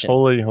tough question.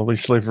 Holy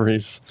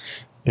slaveries.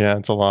 Yeah,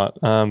 it's a lot.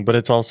 But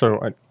it's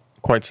also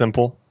quite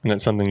simple, and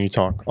it's something you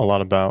talk a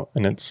lot about.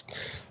 And it's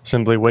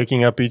simply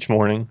waking up each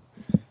morning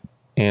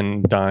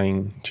and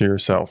dying to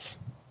yourself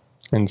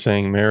and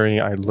saying, Mary,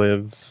 I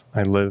live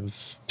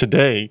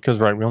today, because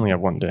we only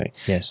have one day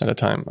at a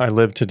time. I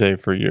live today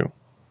for you.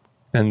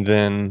 And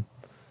then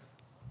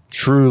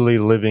truly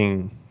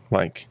living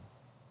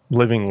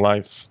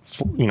life,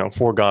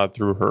 for God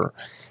through her,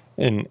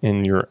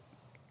 in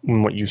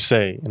what you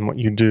say and what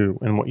you do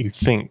and what you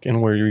think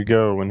and where you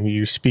go and who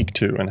you speak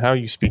to and how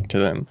you speak to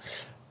them.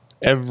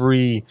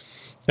 Every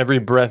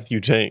breath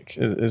you take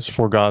is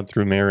for God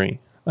through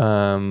Mary.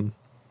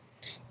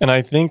 And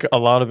I think a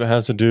lot of it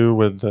has to do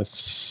with the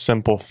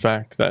simple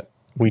fact that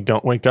we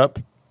don't wake up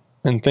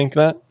and think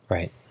that.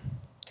 Right.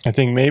 I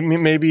think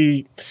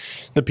maybe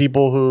the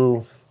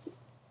people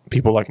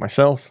like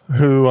myself,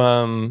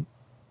 who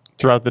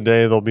throughout the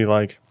day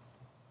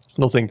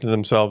they'll think to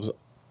themselves,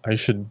 I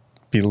should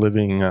be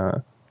living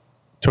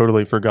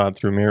totally for God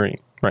through Mary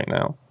right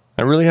now.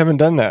 I really haven't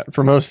done that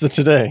for most of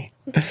today.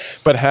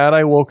 But had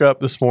I woke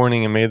up this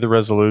morning and made the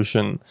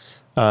resolution,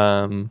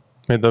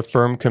 made the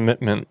firm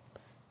commitment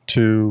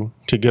to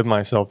give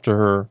myself to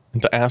her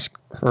and to ask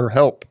her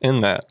help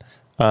in that,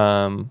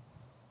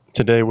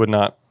 today would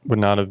not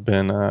have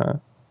been I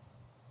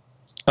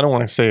don't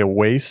want to say a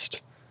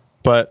waste,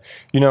 but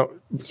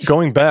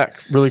going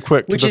back really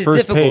quick to the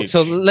first page.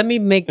 So let me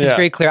make this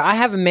very clear. I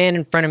have a man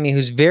in front of me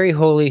who's very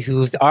holy,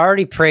 who's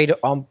already prayed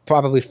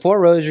probably 4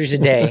 rosaries a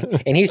day,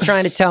 and he's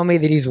trying to tell me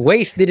that he's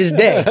wasted his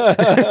day,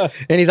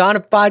 and he's on a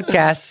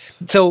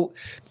podcast. So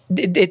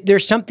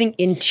there's something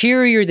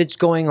interior that's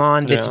going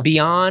on that's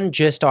beyond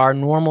just our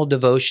normal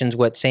devotions,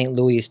 what St.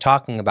 Louis is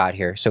talking about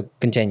here. So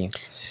continue.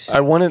 I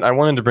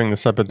wanted to bring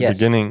this up at the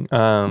beginning.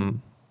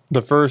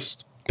 The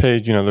first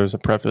page, there's a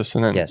preface,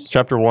 and then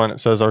chapter 1, it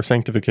says our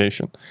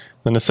sanctification,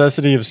 the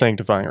necessity of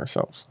sanctifying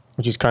ourselves,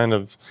 which is kind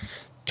of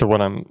to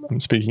what I'm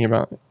speaking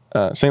about.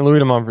 St. Louis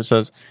de Montfort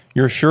says,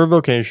 your sure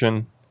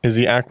vocation is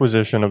the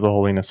acquisition of the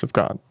holiness of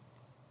God.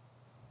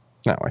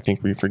 Now, I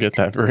think we forget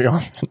that very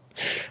often.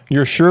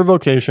 Your sure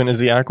vocation is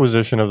the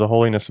acquisition of the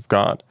holiness of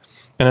God.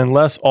 And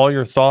unless all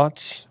your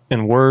thoughts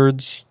and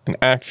words and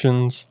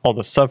actions, all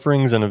the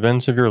sufferings and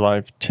events of your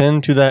life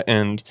tend to that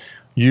end,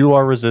 you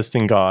are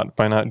resisting God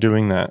by not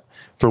doing that,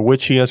 for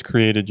which he has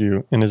created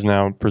you and is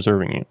now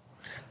preserving you.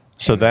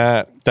 So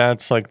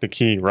that's like the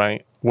key,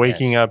 right?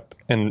 Waking up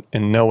and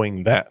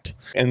knowing that.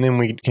 And then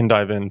we can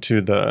dive into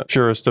the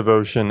surest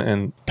devotion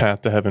and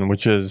path to heaven,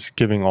 which is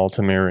giving all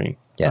to Mary.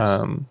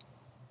 Yes.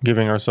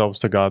 Giving ourselves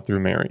to God through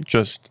Mary,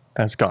 just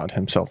as God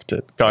himself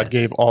did. God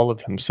gave all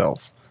of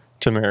himself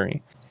to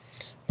Mary.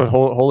 But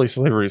holy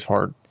slavery is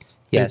hard.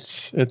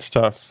 Yes. It's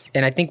tough.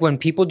 And I think when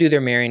people do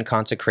their Marian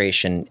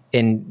consecration,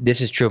 and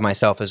this is true of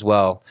myself as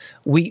well,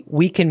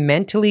 we can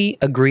mentally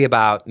agree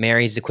about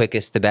Mary's the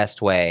quickest, the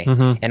best way.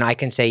 And I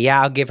can say,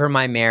 yeah, I'll give her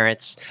my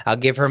merits. I'll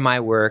give her my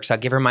works. I'll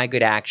give her my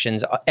good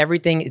actions.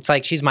 Everything. It's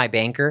like she's my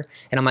banker.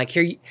 And I'm like,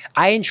 here,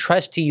 I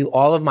entrust to you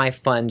all of my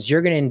funds.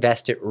 You're going to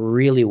invest it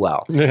really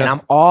well. And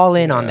I'm all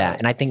in on that.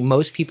 And I think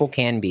most people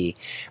can be.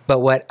 But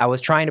what I was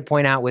trying to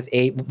point out with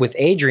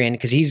Adrian,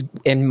 because he's,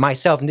 and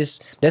myself, and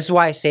this is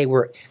why I say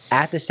we're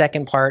at the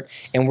second part,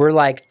 and we're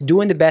like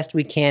doing the best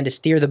we can to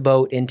steer the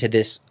boat into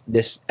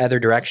this other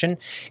direction,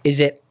 is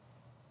that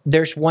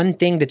there's one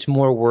thing that's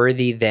more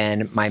worthy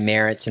than my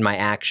merits and my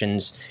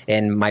actions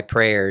and my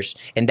prayers,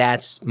 and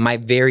that's my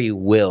very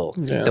will.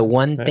 The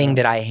one thing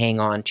that I hang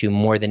on to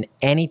more than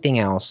anything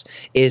else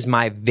is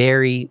my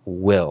very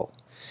will.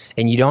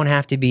 And you don't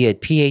have to be a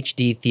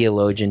PhD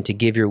theologian to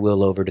give your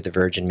will over to the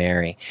Virgin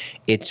Mary.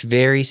 It's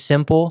very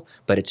simple,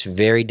 but it's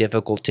very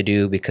difficult to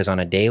do because on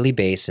a daily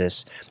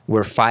basis,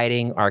 we're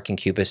fighting our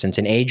concupiscence.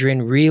 And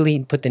Adrian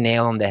really put the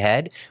nail on the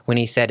head when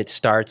he said it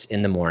starts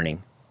in the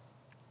morning.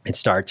 It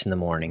starts in the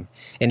morning.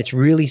 And it's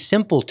really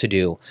simple to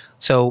do.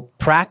 So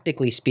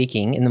practically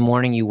speaking, in the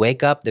morning you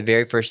wake up, the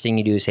very first thing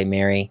you do is say,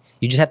 Mary.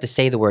 You just have to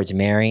say the words,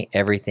 Mary,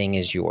 everything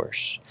is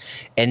yours.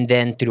 And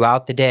then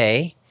throughout the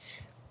day,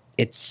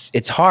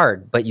 it's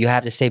hard, but you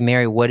have to say,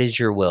 Mary, what is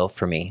your will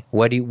for me?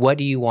 What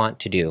do you want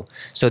to do?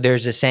 So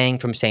there's a saying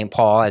from St.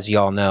 Paul, as you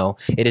all know,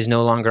 it is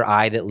no longer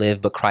I that live,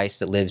 but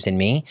Christ that lives in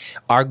me.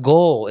 Our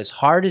goal, as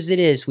hard as it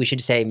is, we should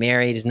say,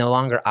 Mary, it is no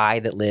longer I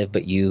that live,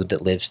 but you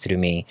that lives through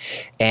me.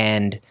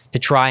 And to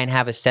try and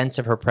have a sense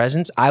of her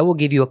presence, I will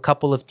give you a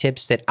couple of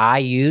tips that I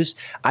use.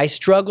 I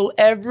struggle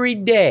every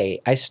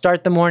day. I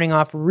start the morning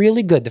off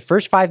really good. The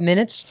first 5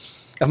 minutes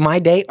of my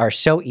day are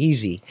so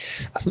easy.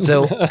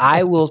 So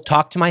I will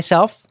talk to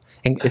myself.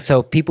 And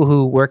so people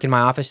who work in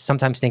my office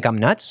sometimes think I'm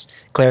nuts.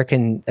 Claire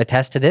can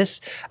attest to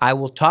this. I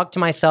will talk to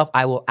myself.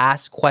 I will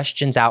ask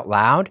questions out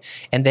loud.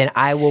 And then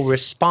I will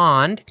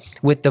respond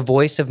with the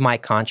voice of my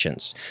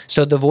conscience.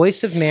 So the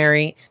voice of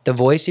Mary, the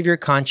voice of your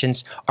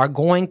conscience are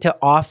going to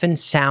often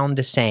sound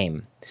the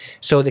same.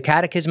 So the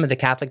Catechism of the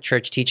Catholic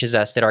Church teaches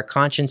us that our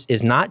conscience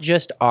is not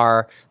just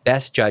our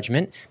best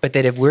judgment, but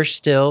that if we're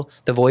still,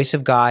 the voice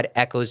of God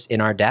echoes in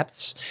our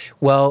depths.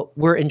 Well,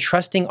 we're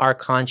entrusting our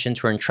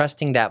conscience, we're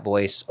entrusting that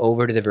voice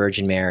over to the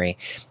Virgin Mary.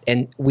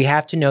 And we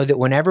have to know that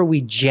whenever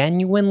we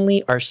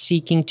genuinely are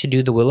seeking to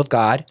do the will of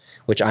God,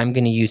 which I'm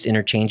going to use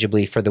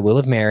interchangeably for the will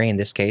of Mary in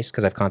this case,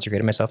 because I've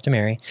consecrated myself to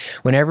Mary,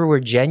 whenever we're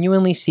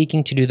genuinely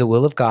seeking to do the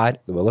will of God,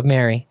 the will of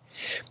Mary,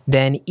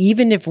 then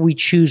even if we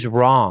choose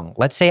wrong,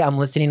 let's say I'm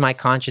listening to my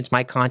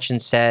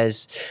conscience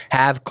says,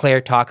 have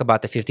Claire talk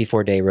about the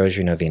 54-day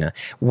Rosary Novena.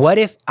 What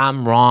if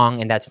I'm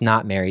wrong and that's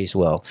not Mary's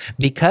will?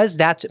 Because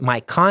that's my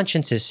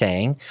conscience is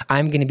saying,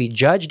 I'm going to be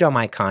judged on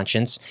my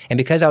conscience, and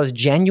because I was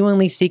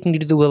genuinely seeking to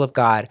do the will of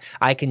God,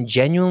 I can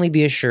genuinely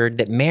be assured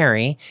that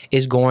Mary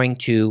is going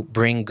to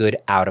bring good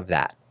out of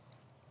that,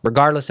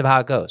 regardless of how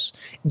it goes.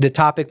 The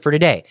topic for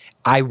today,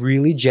 I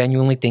really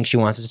genuinely think she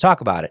wants us to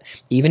talk about it.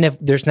 Even if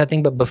there's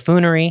nothing but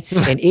buffoonery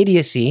and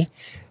idiocy,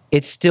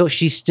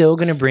 she's still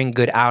going to bring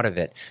good out of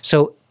it.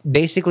 So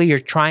basically, you're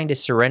trying to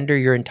surrender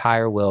your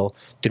entire will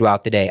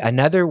throughout the day.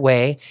 Another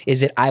way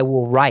is that I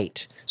will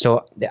write.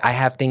 So I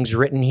have things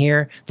written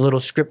here, the little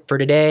script for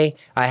today,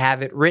 I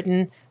have it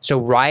written. So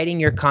writing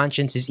your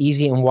conscience is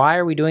easy. And why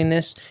are we doing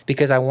this?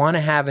 Because I want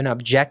to have an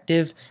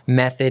objective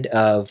method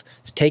of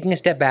taking a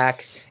step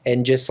back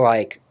and just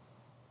like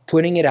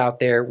putting it out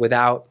there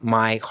without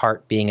my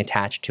heart being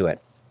attached to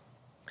it.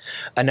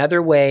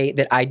 Another way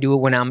that I do it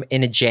when I'm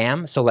in a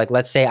jam, so like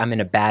let's say I'm in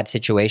a bad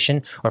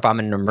situation, or if I'm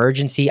in an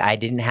emergency, I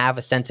didn't have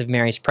a sense of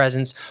Mary's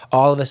presence.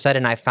 All of a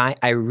sudden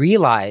I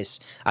realize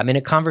I'm in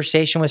a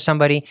conversation with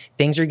somebody,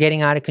 things are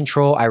getting out of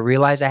control. I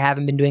realize I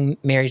haven't been doing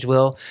Mary's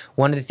will.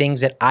 One of the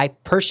things that I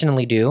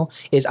personally do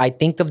is I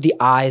think of the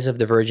eyes of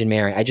the Virgin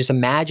Mary. I just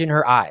imagine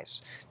her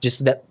eyes.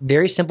 Just that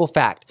very simple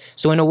fact.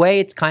 So in a way,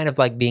 it's kind of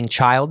like being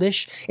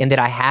childish in that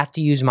I have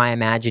to use my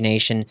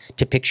imagination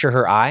to picture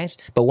her eyes.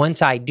 But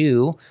once I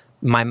do,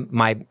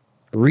 my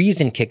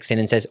reason kicks in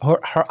and says,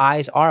 her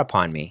eyes are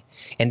upon me.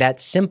 And that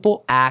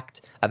simple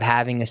act of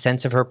having a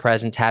sense of her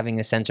presence, having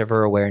a sense of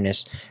her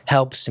awareness,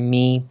 helps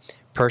me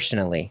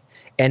personally.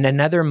 And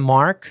another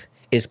mark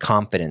is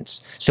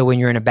confidence. So when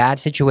you're in a bad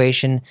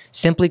situation,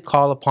 simply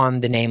call upon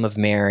the name of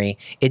Mary.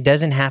 It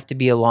doesn't have to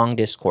be a long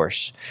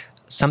discourse.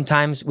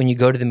 Sometimes when you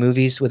go to the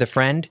movies with a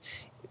friend,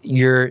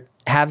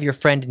 have your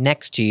friend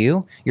next to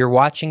you, you're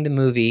watching the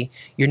movie,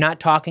 you're not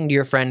talking to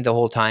your friend the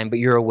whole time, but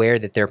you're aware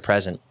that they're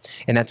present.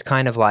 And that's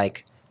kind of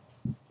like,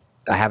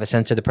 I have a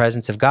sense of the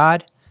presence of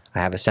God, I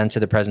have a sense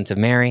of the presence of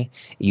Mary,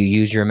 you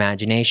use your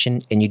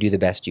imagination, and you do the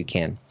best you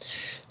can.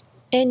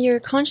 And your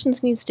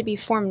conscience needs to be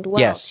formed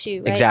well, too,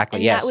 right? Exactly.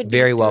 And yes, that would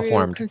very be well through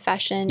formed.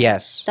 Confession,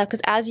 yes,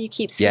 because as you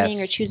keep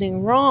sinning or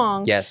choosing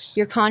wrong,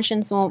 your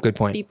conscience won't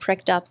be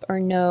pricked up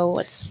or know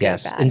what's good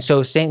or bad. And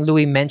so St.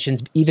 Louis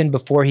mentions, even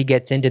before he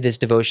gets into this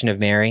devotion of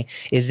Mary,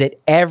 is that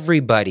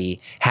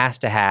everybody has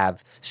to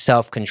have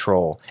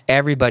self-control.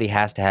 Everybody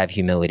has to have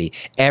humility.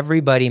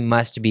 Everybody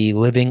must be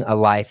living a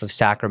life of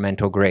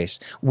sacramental grace.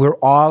 We're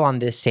all on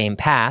this same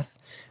path.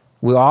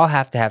 We all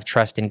have to have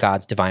trust in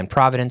God's divine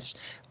providence.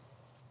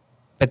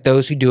 But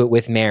those who do it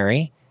with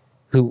Mary,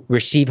 who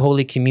receive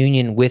Holy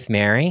Communion with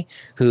Mary,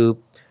 who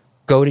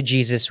go to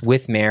Jesus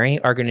with Mary,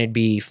 are going to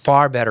be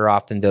far better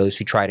off than those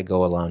who try to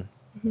go alone.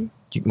 Mm-hmm. Do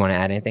you want to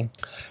add anything?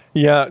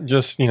 Yeah,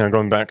 just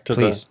going back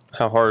to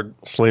how hard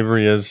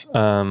slavery is.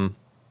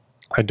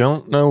 I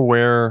don't know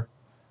where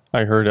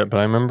I heard it, but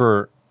I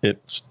remember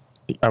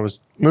I was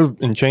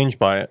moved and changed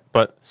by it.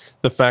 But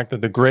the fact that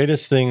the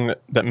greatest thing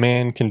that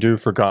man can do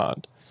for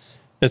God,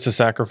 it's to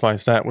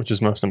sacrifice that which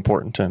is most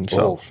important to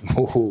himself,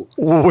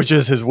 which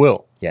is his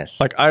will. Yes.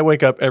 Like I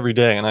wake up every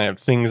day and I have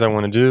things I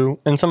want to do,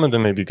 and some of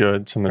them may be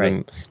good, some of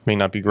them may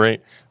not be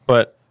great,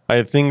 but I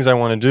have things I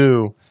want to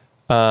do.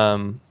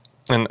 And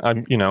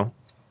I'm,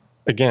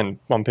 again,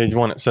 on page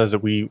 1, it says that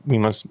we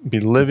must be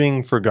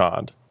living for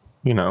God,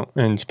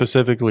 and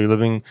specifically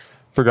living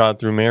for God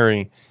through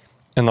Mary.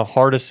 And the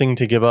hardest thing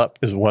to give up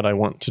is what I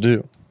want to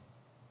do.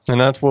 And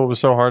that's what was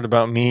so hard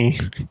about me,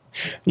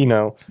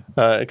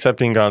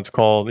 accepting God's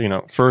call,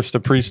 first the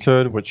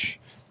priesthood, which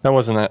that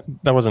wasn't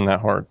that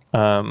hard.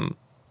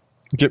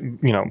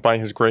 By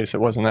his grace,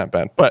 it wasn't that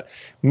bad. But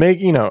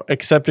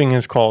accepting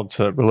his call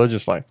to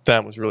religious life,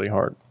 that was really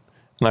hard.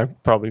 And I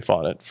probably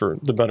fought it for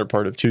the better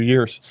part of 2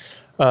 years.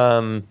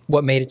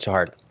 What made it so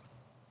hard?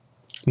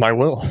 My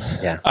will.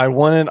 Yeah.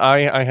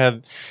 I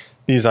had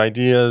these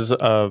ideas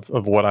of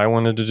what I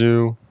wanted to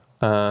do.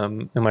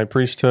 In my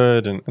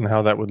priesthood and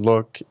how that would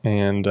look,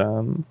 and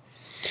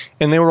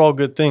they were all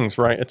good things,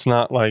 right? It's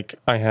not like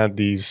I had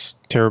these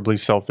terribly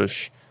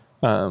selfish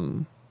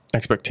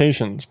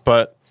expectations,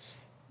 but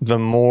the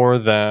more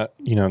that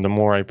the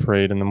more I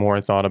prayed and the more I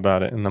thought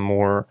about it and the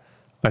more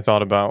I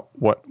thought about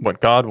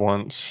what God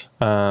wants,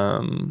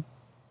 the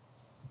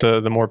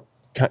more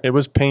it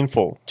was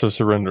painful to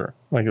surrender.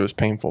 Like it was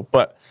painful,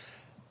 but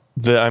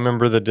I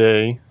remember the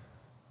day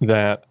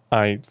that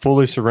I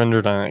fully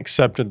surrendered and I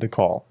accepted the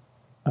call.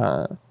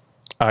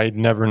 I'd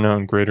never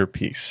known greater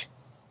peace.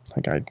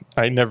 Like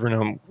I'd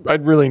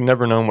really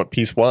never known what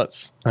peace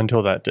was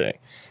until that day.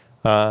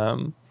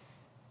 And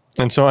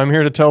so I'm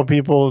here to tell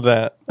people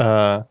that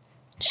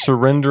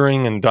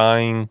surrendering and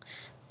dying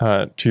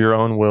to your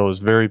own will is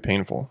very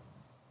painful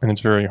and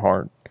it's very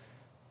hard.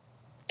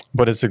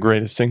 But it's the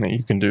greatest thing that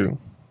you can do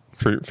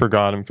for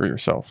God and for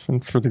yourself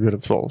and for the good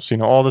of souls.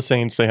 All the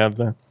saints, they have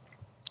the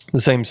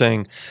same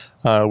saying,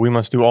 we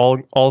must do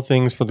all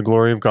things for the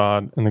glory of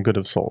God and the good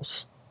of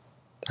souls.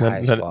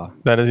 That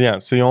is,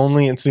 it's the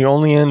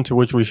only end to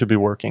which we should be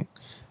working,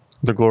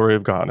 the glory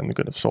of God and the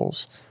good of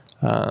souls.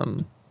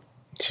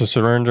 So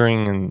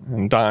surrendering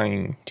and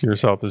dying to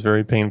yourself is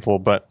very painful,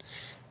 but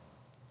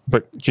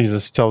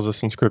Jesus tells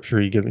us in Scripture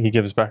he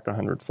gives back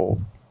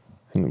 100-fold,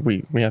 and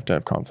we have to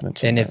have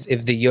confidence. And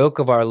if the yoke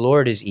of our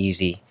Lord is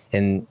easy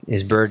and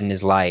his burden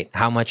is light,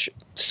 how much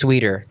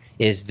sweeter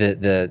is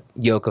the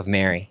yoke of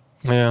Mary?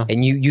 Yeah.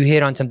 And you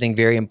hit on something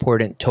very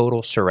important,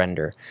 total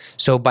surrender.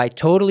 So by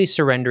totally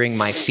surrendering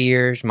my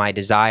fears, my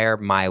desire,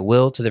 my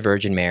will to the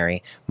Virgin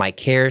Mary, my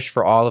cares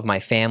for all of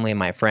my family and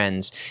my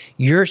friends,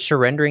 you're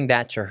surrendering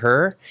that to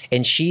her,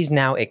 and she's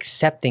now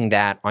accepting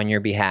that on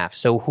your behalf.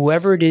 So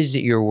whoever it is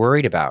that you're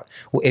worried about,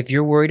 if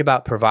you're worried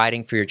about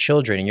providing for your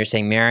children and you're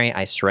saying, Mary,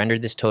 I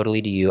surrendered this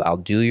totally to you, I'll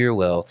do your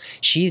will,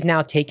 she's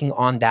now taking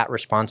on that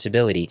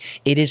responsibility.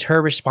 It is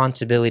her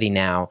responsibility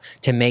now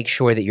to make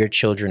sure that your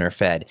children are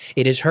fed.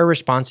 It is her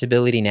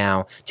responsibility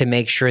now to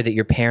make sure that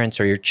your parents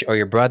or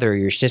your brother or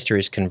your sister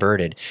is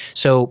converted.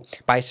 So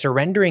by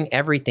surrendering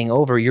everything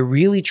over, you're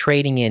really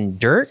trading in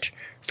dirt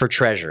for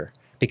treasure,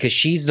 because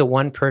she's the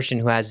one person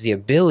who has the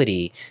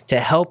ability to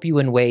help you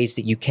in ways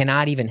that you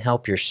cannot even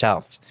help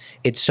yourself.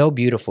 It's so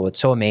beautiful. It's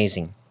so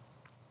amazing.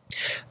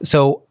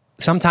 So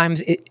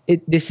sometimes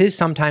this is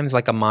sometimes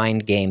like a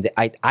mind game that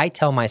I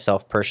tell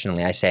myself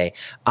personally. I say,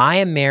 I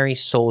am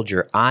Mary's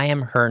soldier. I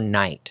am her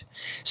knight.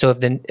 So if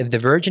the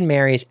Virgin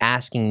Mary is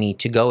asking me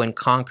to go and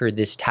conquer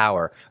this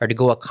tower or to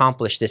go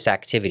accomplish this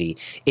activity,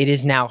 it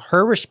is now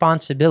her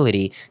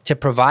responsibility to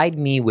provide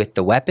me with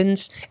the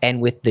weapons and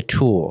with the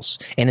tools.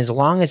 And as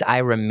long as I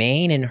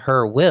remain in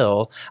her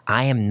will,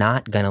 I am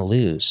not going to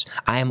lose.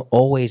 I am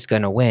always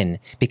going to win,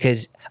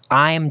 because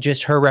I am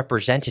just her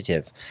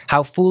representative.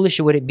 How foolish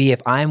would it be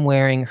if I'm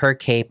wearing her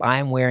cape,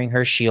 I'm wearing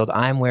her shield,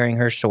 I'm wearing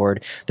her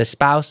sword. Her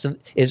spouse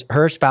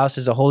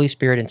is the Holy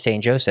Spirit and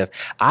Saint Joseph.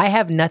 I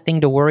have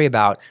nothing to worry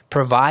about,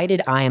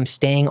 provided I am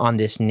staying on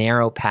this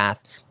narrow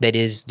path that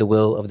is the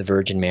will of the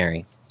Virgin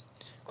Mary.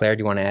 Claire, do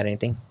you want to add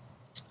anything?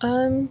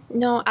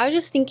 No, I was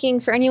just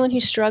thinking, for anyone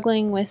who's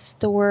struggling with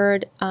the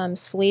word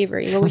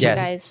slavery, what would you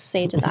guys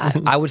say to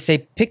that? I would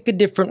say pick a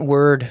different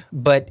word,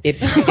 but it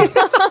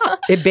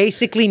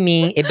basically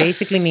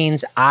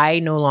means I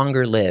no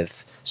longer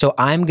live, so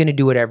I'm going to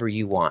do whatever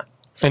you want.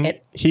 And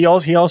he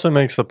also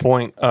makes the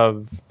point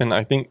of, and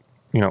I think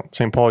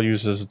St. Paul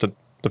uses the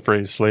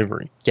phrase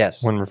slavery,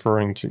 yes, when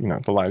referring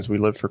to the lives we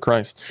live for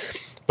Christ,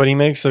 but he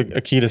makes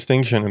a key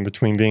distinction in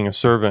between being a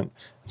servant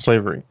and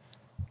slavery.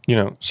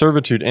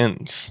 Servitude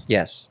ends.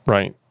 Yes.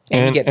 Right.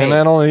 And you get paid. And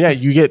not only that,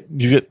 you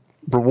get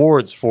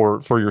rewards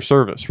for your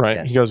service, right?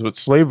 Yes. He goes, with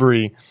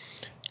slavery,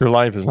 your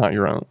life is not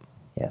your own.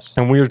 Yes.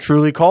 And we are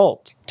truly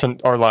called to,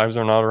 our lives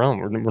are not our own.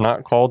 We're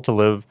not called to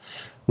live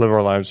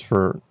our lives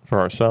for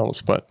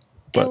ourselves, but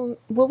and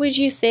what would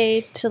you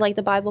say to like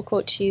the Bible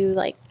quote to you,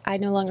 like, I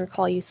no longer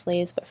call you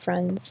slaves but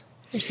friends,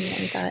 or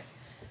something like that?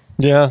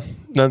 Yeah,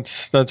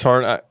 that's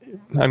hard.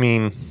 I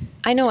mean,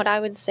 I know what I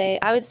would say.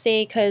 I would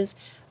say, because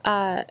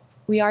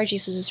we are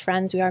Jesus's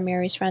friends, we are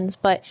Mary's friends,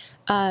 but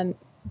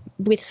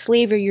with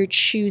slavery, you're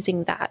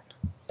choosing that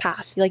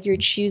path. Like, you're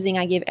choosing,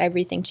 I give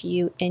everything to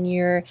you, and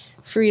you're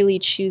freely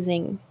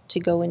choosing to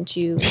go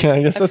into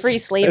a free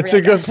slavery. It's a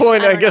good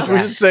point. I guess we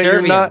should say serve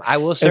you're not. I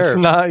will serve. It's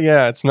not.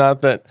 Yeah, it's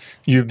not that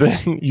you've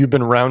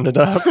been rounded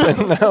up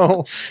and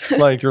now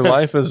like your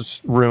life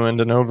is ruined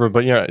and over.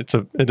 But yeah,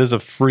 it is a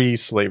free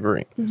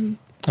slavery,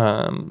 and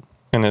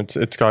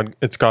it's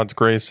God's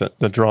grace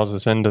that draws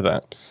us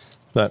into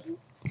that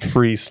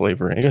free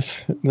slavery. I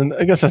guess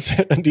that's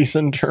a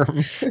decent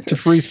term. To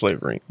free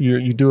slavery.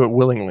 You do it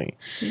willingly.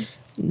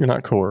 You're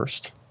not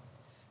coerced.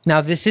 Now,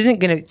 this isn't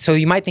going to, so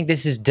you might think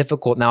this is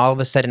difficult. Now, all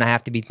of a sudden, I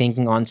have to be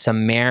thinking on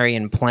some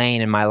Marian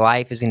plane and my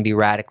life is going to be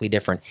radically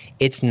different.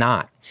 It's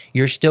not.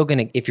 You're still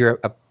going to, if you're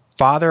a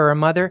father or a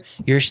mother,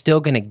 you're still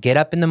going to get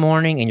up in the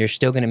morning and you're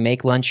still going to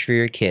make lunch for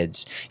your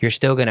kids. You're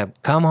still going to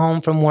come home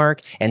from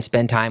work and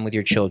spend time with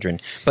your children.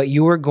 But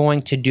you are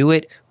going to do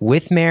it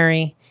with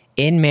Mary,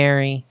 in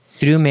Mary,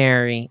 through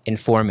Mary, and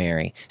for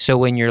Mary. So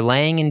when you're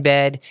laying in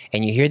bed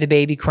and you hear the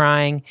baby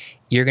crying,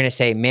 you're going to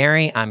say,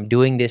 Mary, I'm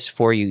doing this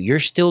for you. You're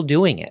still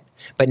doing it.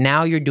 But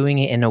now you're doing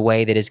it in a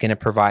way that is going to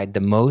provide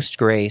the most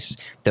grace,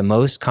 the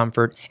most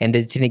comfort, and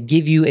that's going to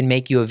give you and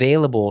make you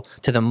available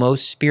to the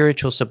most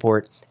spiritual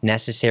support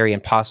necessary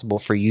and possible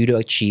for you to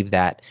achieve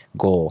that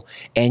goal.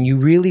 And you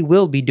really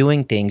will be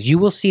doing things. You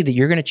will see that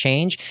you're going to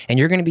change, and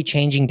you're going to be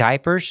changing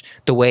diapers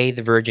the way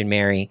the Virgin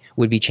Mary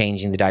would be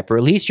changing the diaper.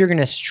 At least you're going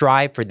to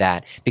strive for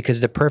that, because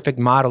the perfect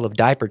model of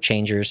diaper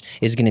changers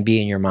is going to be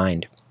in your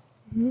mind.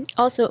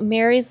 Also,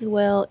 Mary's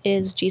will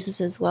is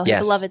Jesus's will, Yes.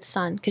 her beloved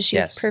son, because she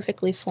is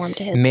perfectly formed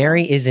to his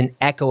Mary will. is an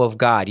echo of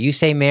God. You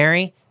say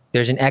Mary,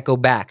 there's an echo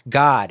back.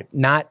 God,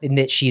 not in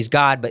that she's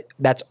God, but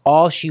that's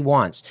all she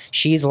wants.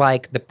 She's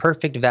like the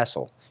perfect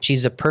vessel.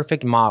 She's the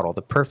perfect model,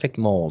 the perfect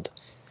mold.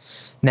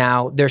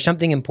 Now, there's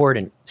something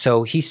important.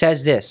 So he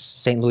says this,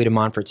 St. Louis de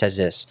Montfort says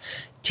this,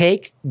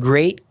 take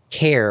great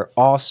care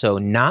also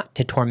not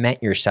to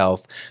torment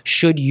yourself,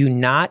 should you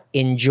not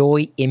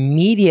enjoy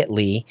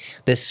immediately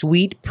the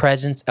sweet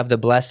presence of the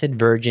Blessed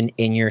Virgin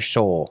in your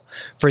soul.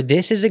 For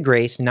this is a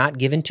grace not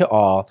given to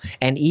all,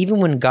 and even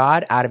when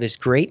God out of his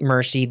great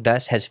mercy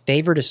thus has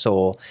favored a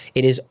soul,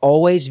 it is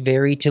always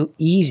very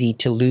easy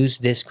to lose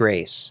this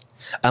grace,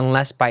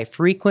 unless by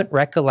frequent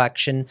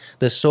recollection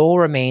the soul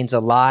remains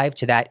alive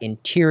to that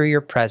interior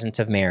presence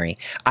of Mary.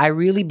 I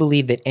really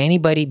believe that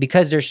anybody,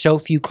 because there's so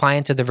few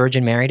clients of the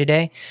Virgin Mary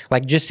today,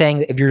 like just saying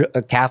that if you're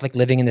a Catholic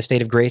living in the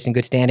state of grace and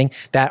good standing,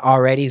 that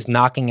already is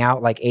knocking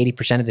out like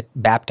 80% of the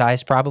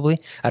baptized probably.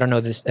 I don't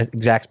know this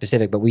exact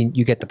specific, but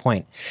you get the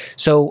point.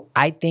 So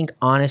I think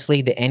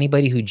honestly that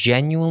anybody who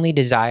genuinely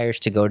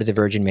desires to go to the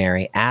Virgin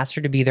Mary, ask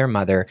her to be their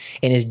mother,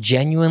 and is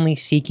genuinely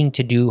seeking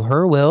to do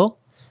her will,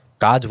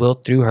 God's will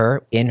through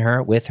her, in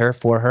her, with her,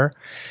 for her,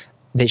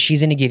 that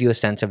she's going to give you a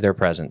sense of their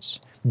presence.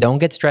 Don't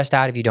get stressed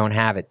out if you don't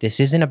have it. This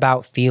isn't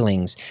about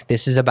feelings.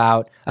 This is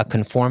about a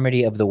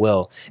conformity of the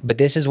will. But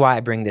this is why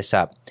I bring this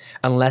up.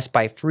 Unless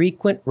by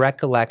frequent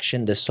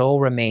recollection the soul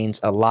remains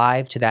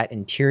alive to that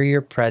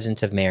interior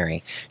presence of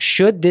Mary,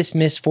 should this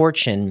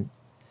misfortune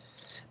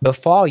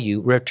befall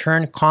you,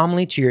 return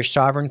calmly to your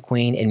sovereign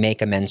queen and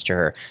make amends to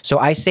her. So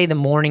I say the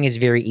morning is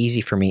very easy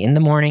for me. In the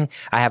morning,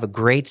 I have a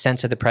great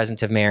sense of the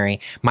presence of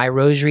Mary. My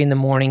rosary in the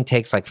morning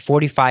takes like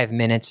 45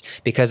 minutes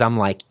because I'm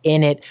like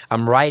in it.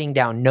 I'm writing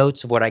down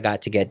notes of what I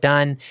got to get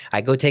done. I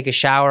go take a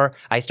shower.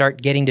 I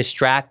start getting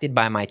distracted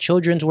by my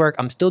children's work.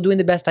 I'm still doing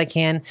the best I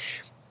can.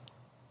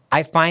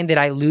 I find that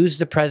I lose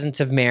the presence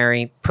of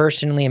Mary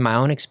personally in my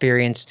own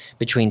experience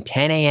between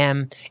 10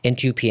 a.m. and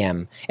 2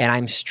 p.m. And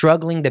I'm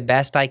struggling the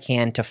best I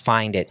can to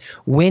find it.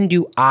 When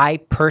do I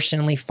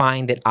personally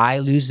find that I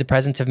lose the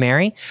presence of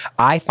Mary?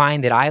 I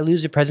find that I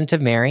lose the presence of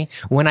Mary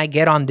when I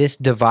get on this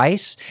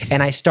device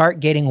and I start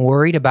getting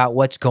worried about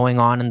what's going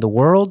on in the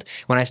world.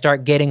 When I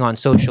start getting on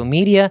social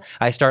media,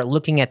 I start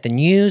looking at the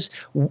news.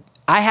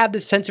 I have the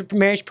sense of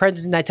Mary's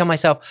presence and I tell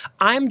myself,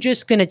 I'm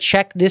just going to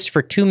check this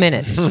for 2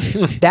 minutes.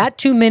 That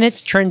 2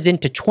 minutes turns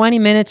into 20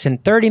 minutes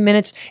and 30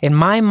 minutes in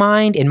my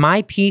mind, in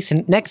my peace.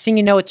 And next thing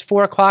you know, it's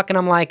 4 o'clock and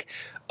I'm like,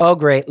 oh,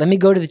 great. Let me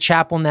go to the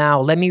chapel now.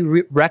 Let me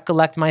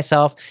recollect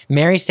myself.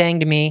 Mary's saying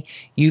to me,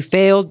 you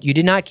failed. You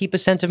did not keep a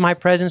sense of my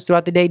presence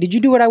throughout the day. Did you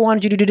do what I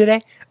wanted you to do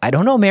today? I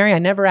don't know, Mary. I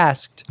never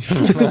asked.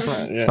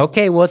 Yeah.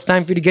 Okay, well, it's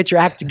time for you to get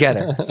your act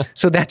together.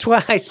 So that's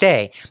why I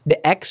say the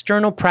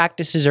external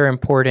practices are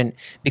important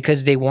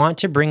because they want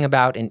to bring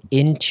about an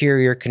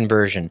interior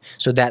conversion.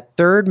 So that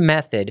third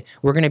method,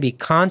 we're going to be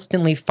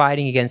constantly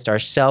fighting against our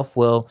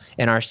self-will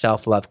and our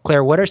self-love.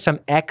 Claire, what are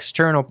some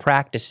external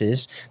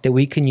practices that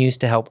we can use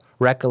to help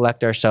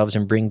recollect ourselves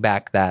and bring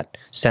back that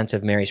sense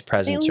of Mary's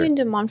presence? St. Louis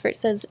de Montfort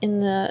says in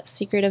the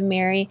Secret of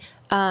Mary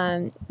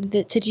to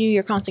do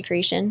your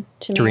consecration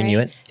to Mary renew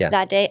it,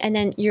 that day, and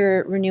then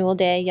your renewal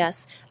day,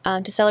 yes,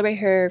 to celebrate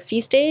her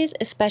feast days,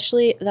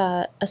 especially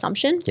the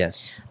Assumption.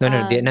 Yes. No,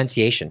 the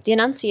Annunciation. The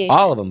Annunciation.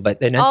 All of them,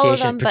 but the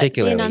Annunciation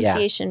particularly. But the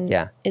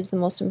Annunciation is the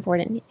most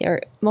important,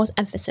 or most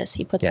emphasis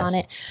he puts on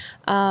it.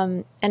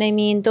 And I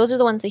mean, those are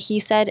the ones that he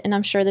said, and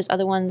I'm sure there's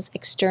other ones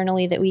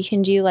externally that we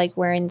can do, like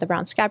wearing the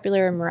brown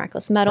scapular or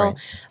miraculous medal,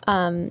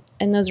 and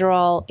those are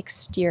all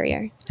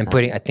exterior. And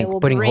putting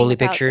holy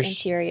pictures.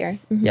 Interior.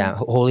 Mm-hmm. Yeah,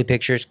 holy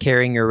pictures,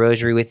 carrying your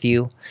rosary with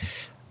you.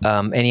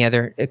 Any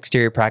other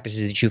exterior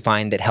practices that you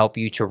find that help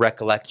you to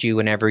recollect you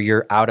whenever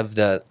you're out of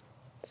the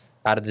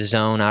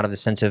zone, out of the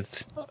sense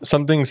of...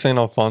 Something St.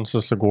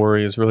 Alphonsus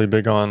Liguori is really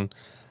big on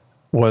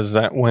was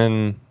that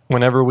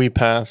whenever we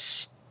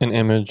pass an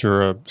image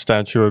or a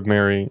statue of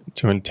Mary,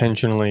 to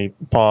intentionally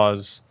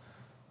pause,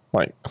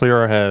 like clear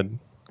our head,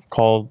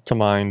 call to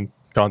mind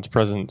God's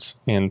presence,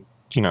 and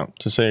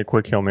to say a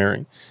quick Hail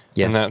Mary.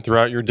 Yes. And that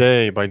throughout your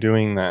day, by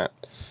doing that,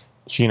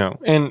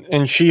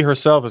 and she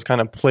herself is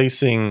kind of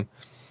placing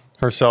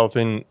herself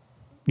in,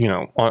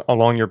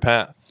 along your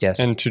path. Yes.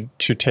 And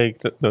to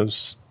take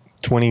those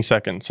 20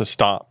 seconds to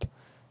stop,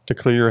 to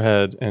clear your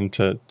head, and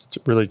to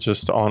really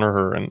just honor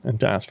her and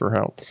to ask for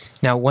help.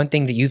 Now, one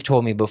thing that you've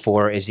told me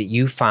before is that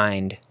you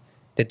find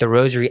that the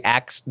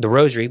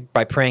rosary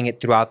by praying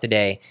it throughout the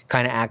day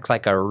kind of acts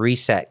like a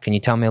reset. Can you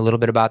tell me a little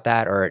bit about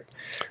that, or it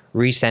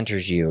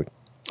recenters you?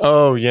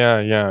 Oh, yeah.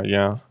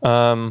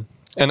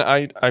 And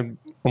I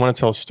want to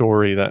tell a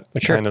story that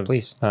kind of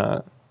please.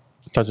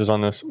 Touches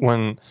on this.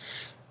 When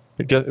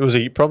it was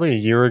probably a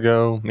year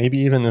ago, maybe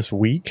even this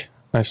week,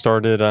 I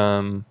started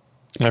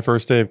my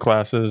first day of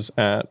classes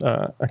at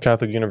a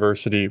Catholic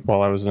university.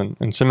 While I was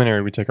in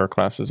seminary, we take our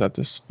classes at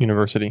this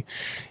university.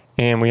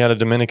 And we had a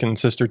Dominican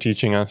sister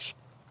teaching us.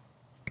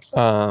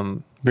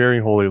 Very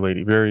holy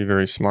lady, very,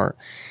 very smart.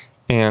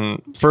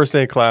 And first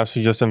day of class,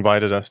 she just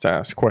invited us to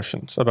ask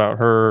questions about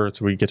her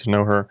so we get to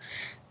know her.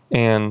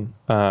 And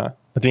at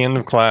the end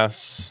of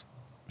class,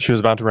 she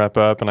was about to wrap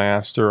up, and I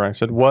asked her, I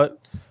said,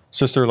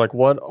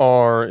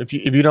 if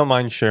you don't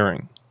mind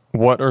sharing,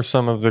 what are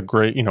some of the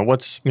great,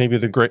 what's maybe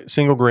the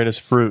single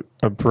greatest fruit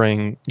of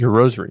praying your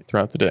rosary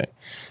throughout the day?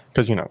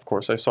 Because, of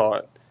course, I saw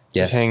it.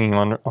 Yes. Just hanging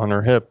on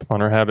her hip, on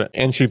her habit.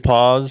 And she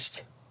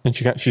paused, and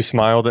she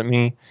smiled at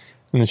me,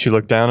 and then she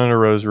looked down at her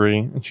rosary,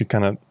 and she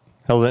kind of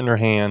held it in her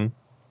hand,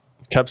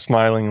 kept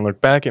smiling, and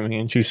looked back at me,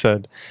 and she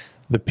said,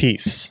 the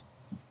peace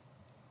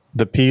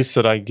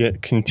that I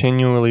get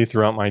continually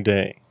throughout my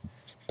day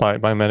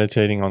by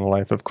meditating on the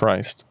life of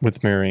Christ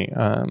with Mary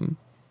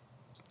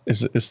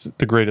is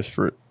the greatest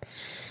fruit.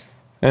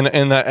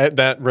 And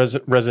that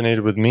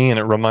resonated with me, and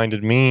it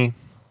reminded me,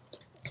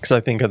 because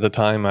I think at the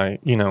time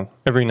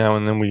every now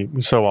and then we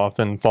so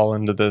often fall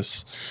into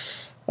this,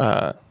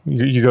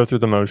 you go through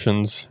the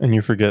motions and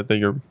you forget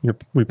that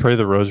we pray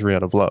the rosary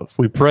out of love.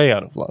 We pray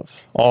out of love.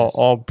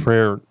 All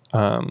prayer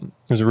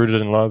is rooted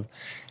in love.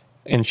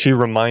 And she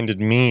reminded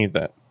me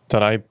that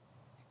I,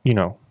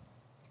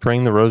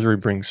 praying the rosary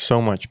brings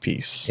so much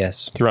peace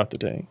throughout the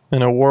day.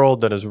 In a world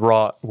that is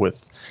wrought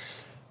with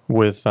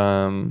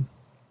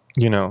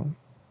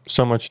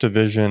so much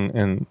division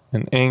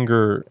and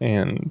anger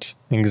and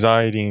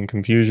anxiety and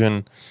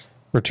confusion,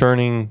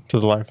 returning to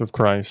the life of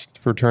Christ,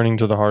 returning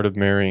to the heart of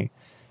Mary,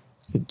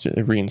 it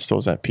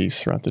reinstills that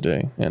peace throughout the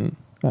day. And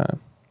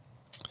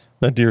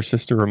that dear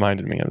sister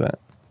reminded me of that.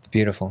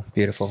 Beautiful,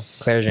 beautiful.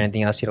 Claire, is there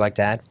anything else you'd like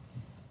to add?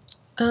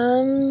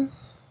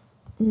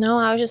 No,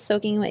 I was just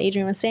soaking what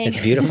Adrian was saying.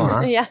 It's beautiful,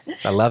 huh? Yeah.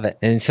 I love it.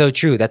 And it's so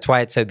true. That's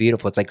why it's so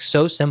beautiful. It's like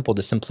so simple,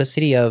 the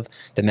simplicity of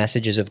the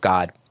messages of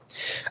God.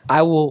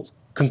 I will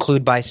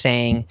conclude by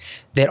saying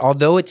that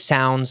although it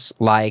sounds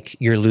like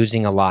you're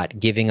losing a lot,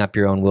 giving up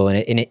your own will, and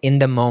in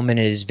the moment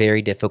it is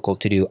very difficult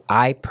to do,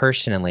 I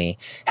personally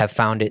have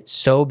found it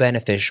so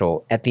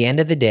beneficial. At the end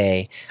of the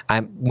day,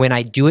 when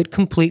I do it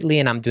completely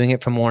and I'm doing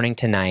it from morning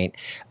to night,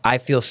 I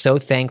feel so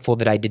thankful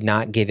that I did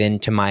not give in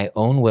to my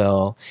own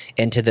will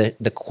and to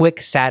the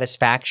quick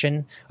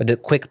satisfaction or the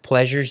quick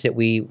pleasures that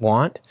we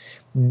want.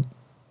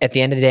 At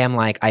the end of the day, I'm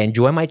like, I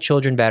enjoy my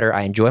children better.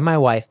 I enjoy my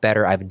wife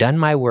better. I've done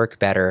my work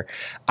better.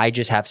 I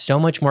just have so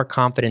much more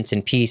confidence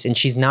and peace. And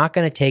she's not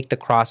going to take the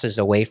crosses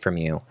away from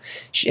you.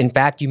 In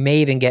fact, you may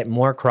even get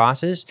more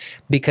crosses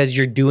because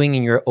you're doing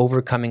and you're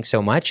overcoming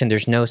so much. And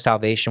there's no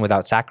salvation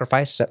without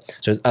sacrifice.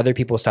 So other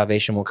people's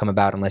salvation will come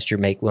about unless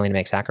you're willing to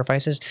make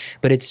sacrifices.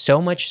 But it's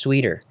so much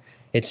sweeter.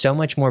 It's so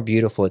much more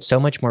beautiful. It's so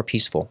much more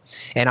peaceful.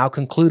 And I'll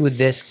conclude with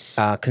this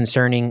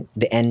concerning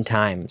the end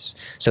times.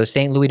 So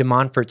St. Louis de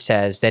Montfort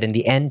says that in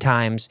the end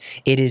times,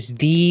 it is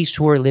these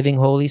who are living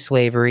holy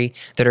slavery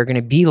that are going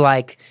to be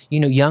like,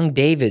 young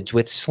Davids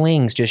with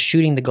slings just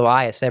shooting the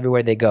Goliaths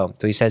everywhere they go.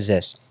 So he says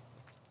this: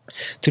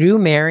 through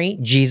Mary,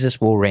 Jesus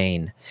will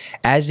reign,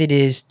 as it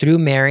is through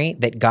Mary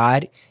that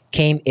God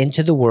came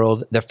into the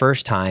world the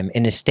first time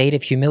in a state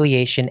of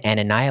humiliation and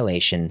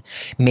annihilation.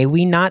 May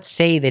we not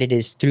say that it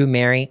is through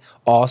Mary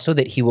also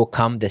that he will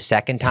come the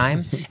second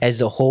time, as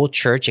the whole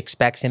church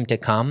expects him to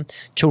come,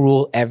 to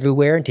rule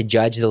everywhere and to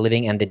judge the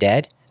living and the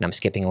dead? And I'm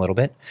skipping a little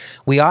bit.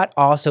 We ought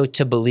also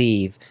to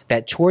believe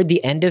that toward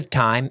the end of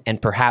time,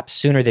 and perhaps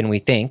sooner than we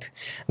think,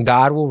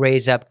 God will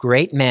raise up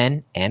great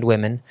men and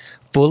women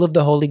full of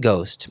the Holy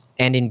Ghost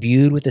and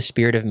imbued with the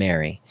Spirit of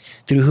Mary,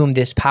 through whom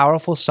this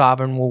powerful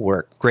sovereign will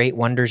work great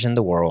wonders in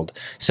the world,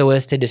 so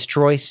as to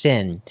destroy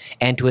sin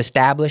and to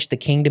establish the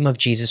kingdom of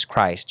Jesus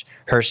Christ,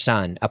 her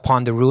Son,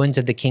 upon the ruins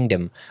of the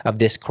kingdom of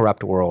this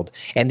corrupt world.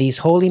 And these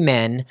holy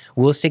men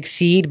will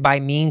succeed by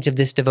means of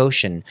this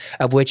devotion,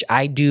 of which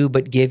I do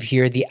but give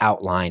here the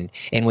outline,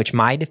 in which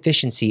my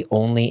deficiency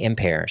only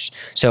impairs.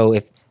 So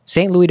if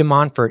St. Louis de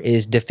Montfort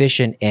is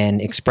deficient in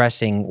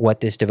expressing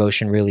what this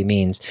devotion really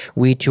means,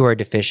 we too are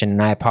deficient,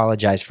 and I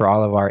apologize for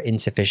all of our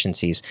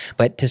insufficiencies.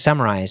 But to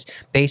summarize,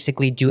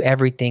 basically do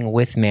everything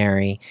with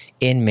Mary,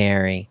 in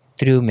Mary,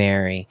 through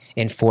Mary,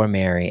 and for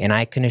Mary, and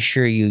I can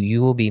assure you,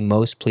 you will be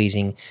most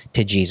pleasing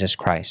to Jesus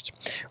Christ.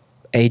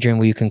 Adrian,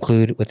 will you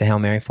conclude with the Hail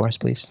Mary for us,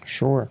 please?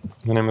 Sure.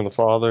 In the name of the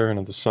Father, and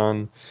of the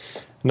Son,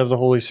 and of the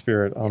Holy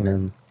Spirit.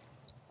 Amen.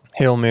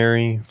 Hail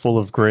Mary, full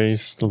of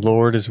grace, the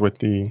Lord is with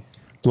thee.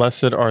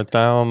 Blessed art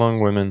thou among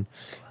women,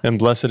 and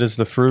blessed is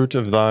the fruit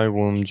of thy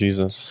womb,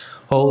 Jesus.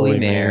 Holy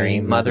Mary,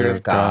 Mother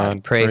of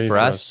God, pray for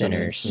us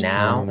sinners,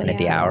 now and at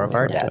the hour of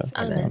our death.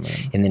 Amen.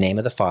 In the name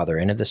of the Father,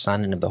 and of the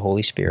Son, and of the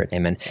Holy Spirit.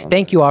 Amen.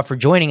 Thank you all for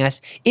joining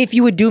us. If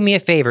you would do me a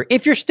favor,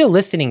 if you're still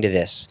listening to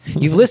this,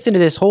 you've listened to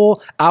this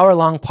whole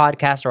hour-long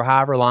podcast or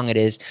however long it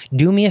is,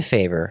 do me a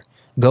favor.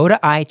 Go to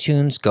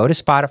iTunes, go to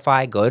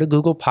Spotify, go to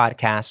Google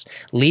Podcasts,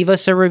 leave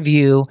us a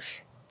review.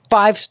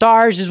 5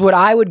 stars is what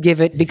I would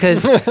give it,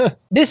 because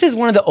this is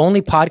one of the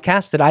only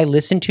podcasts that I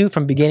listen to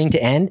from beginning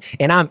to end,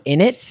 and I'm in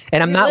it,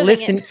 and I'm not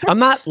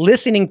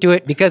listening to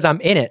it because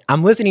I'm in it.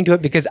 I'm listening to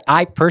it because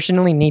I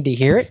personally need to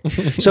hear it.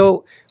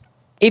 So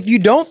if you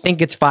don't think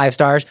it's 5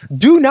 stars,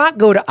 do not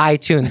go to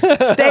iTunes.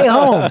 Stay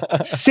home.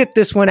 Sit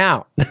this one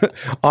out.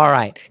 All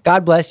right.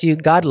 God bless you.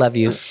 God love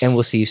you, and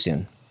we'll see you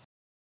soon.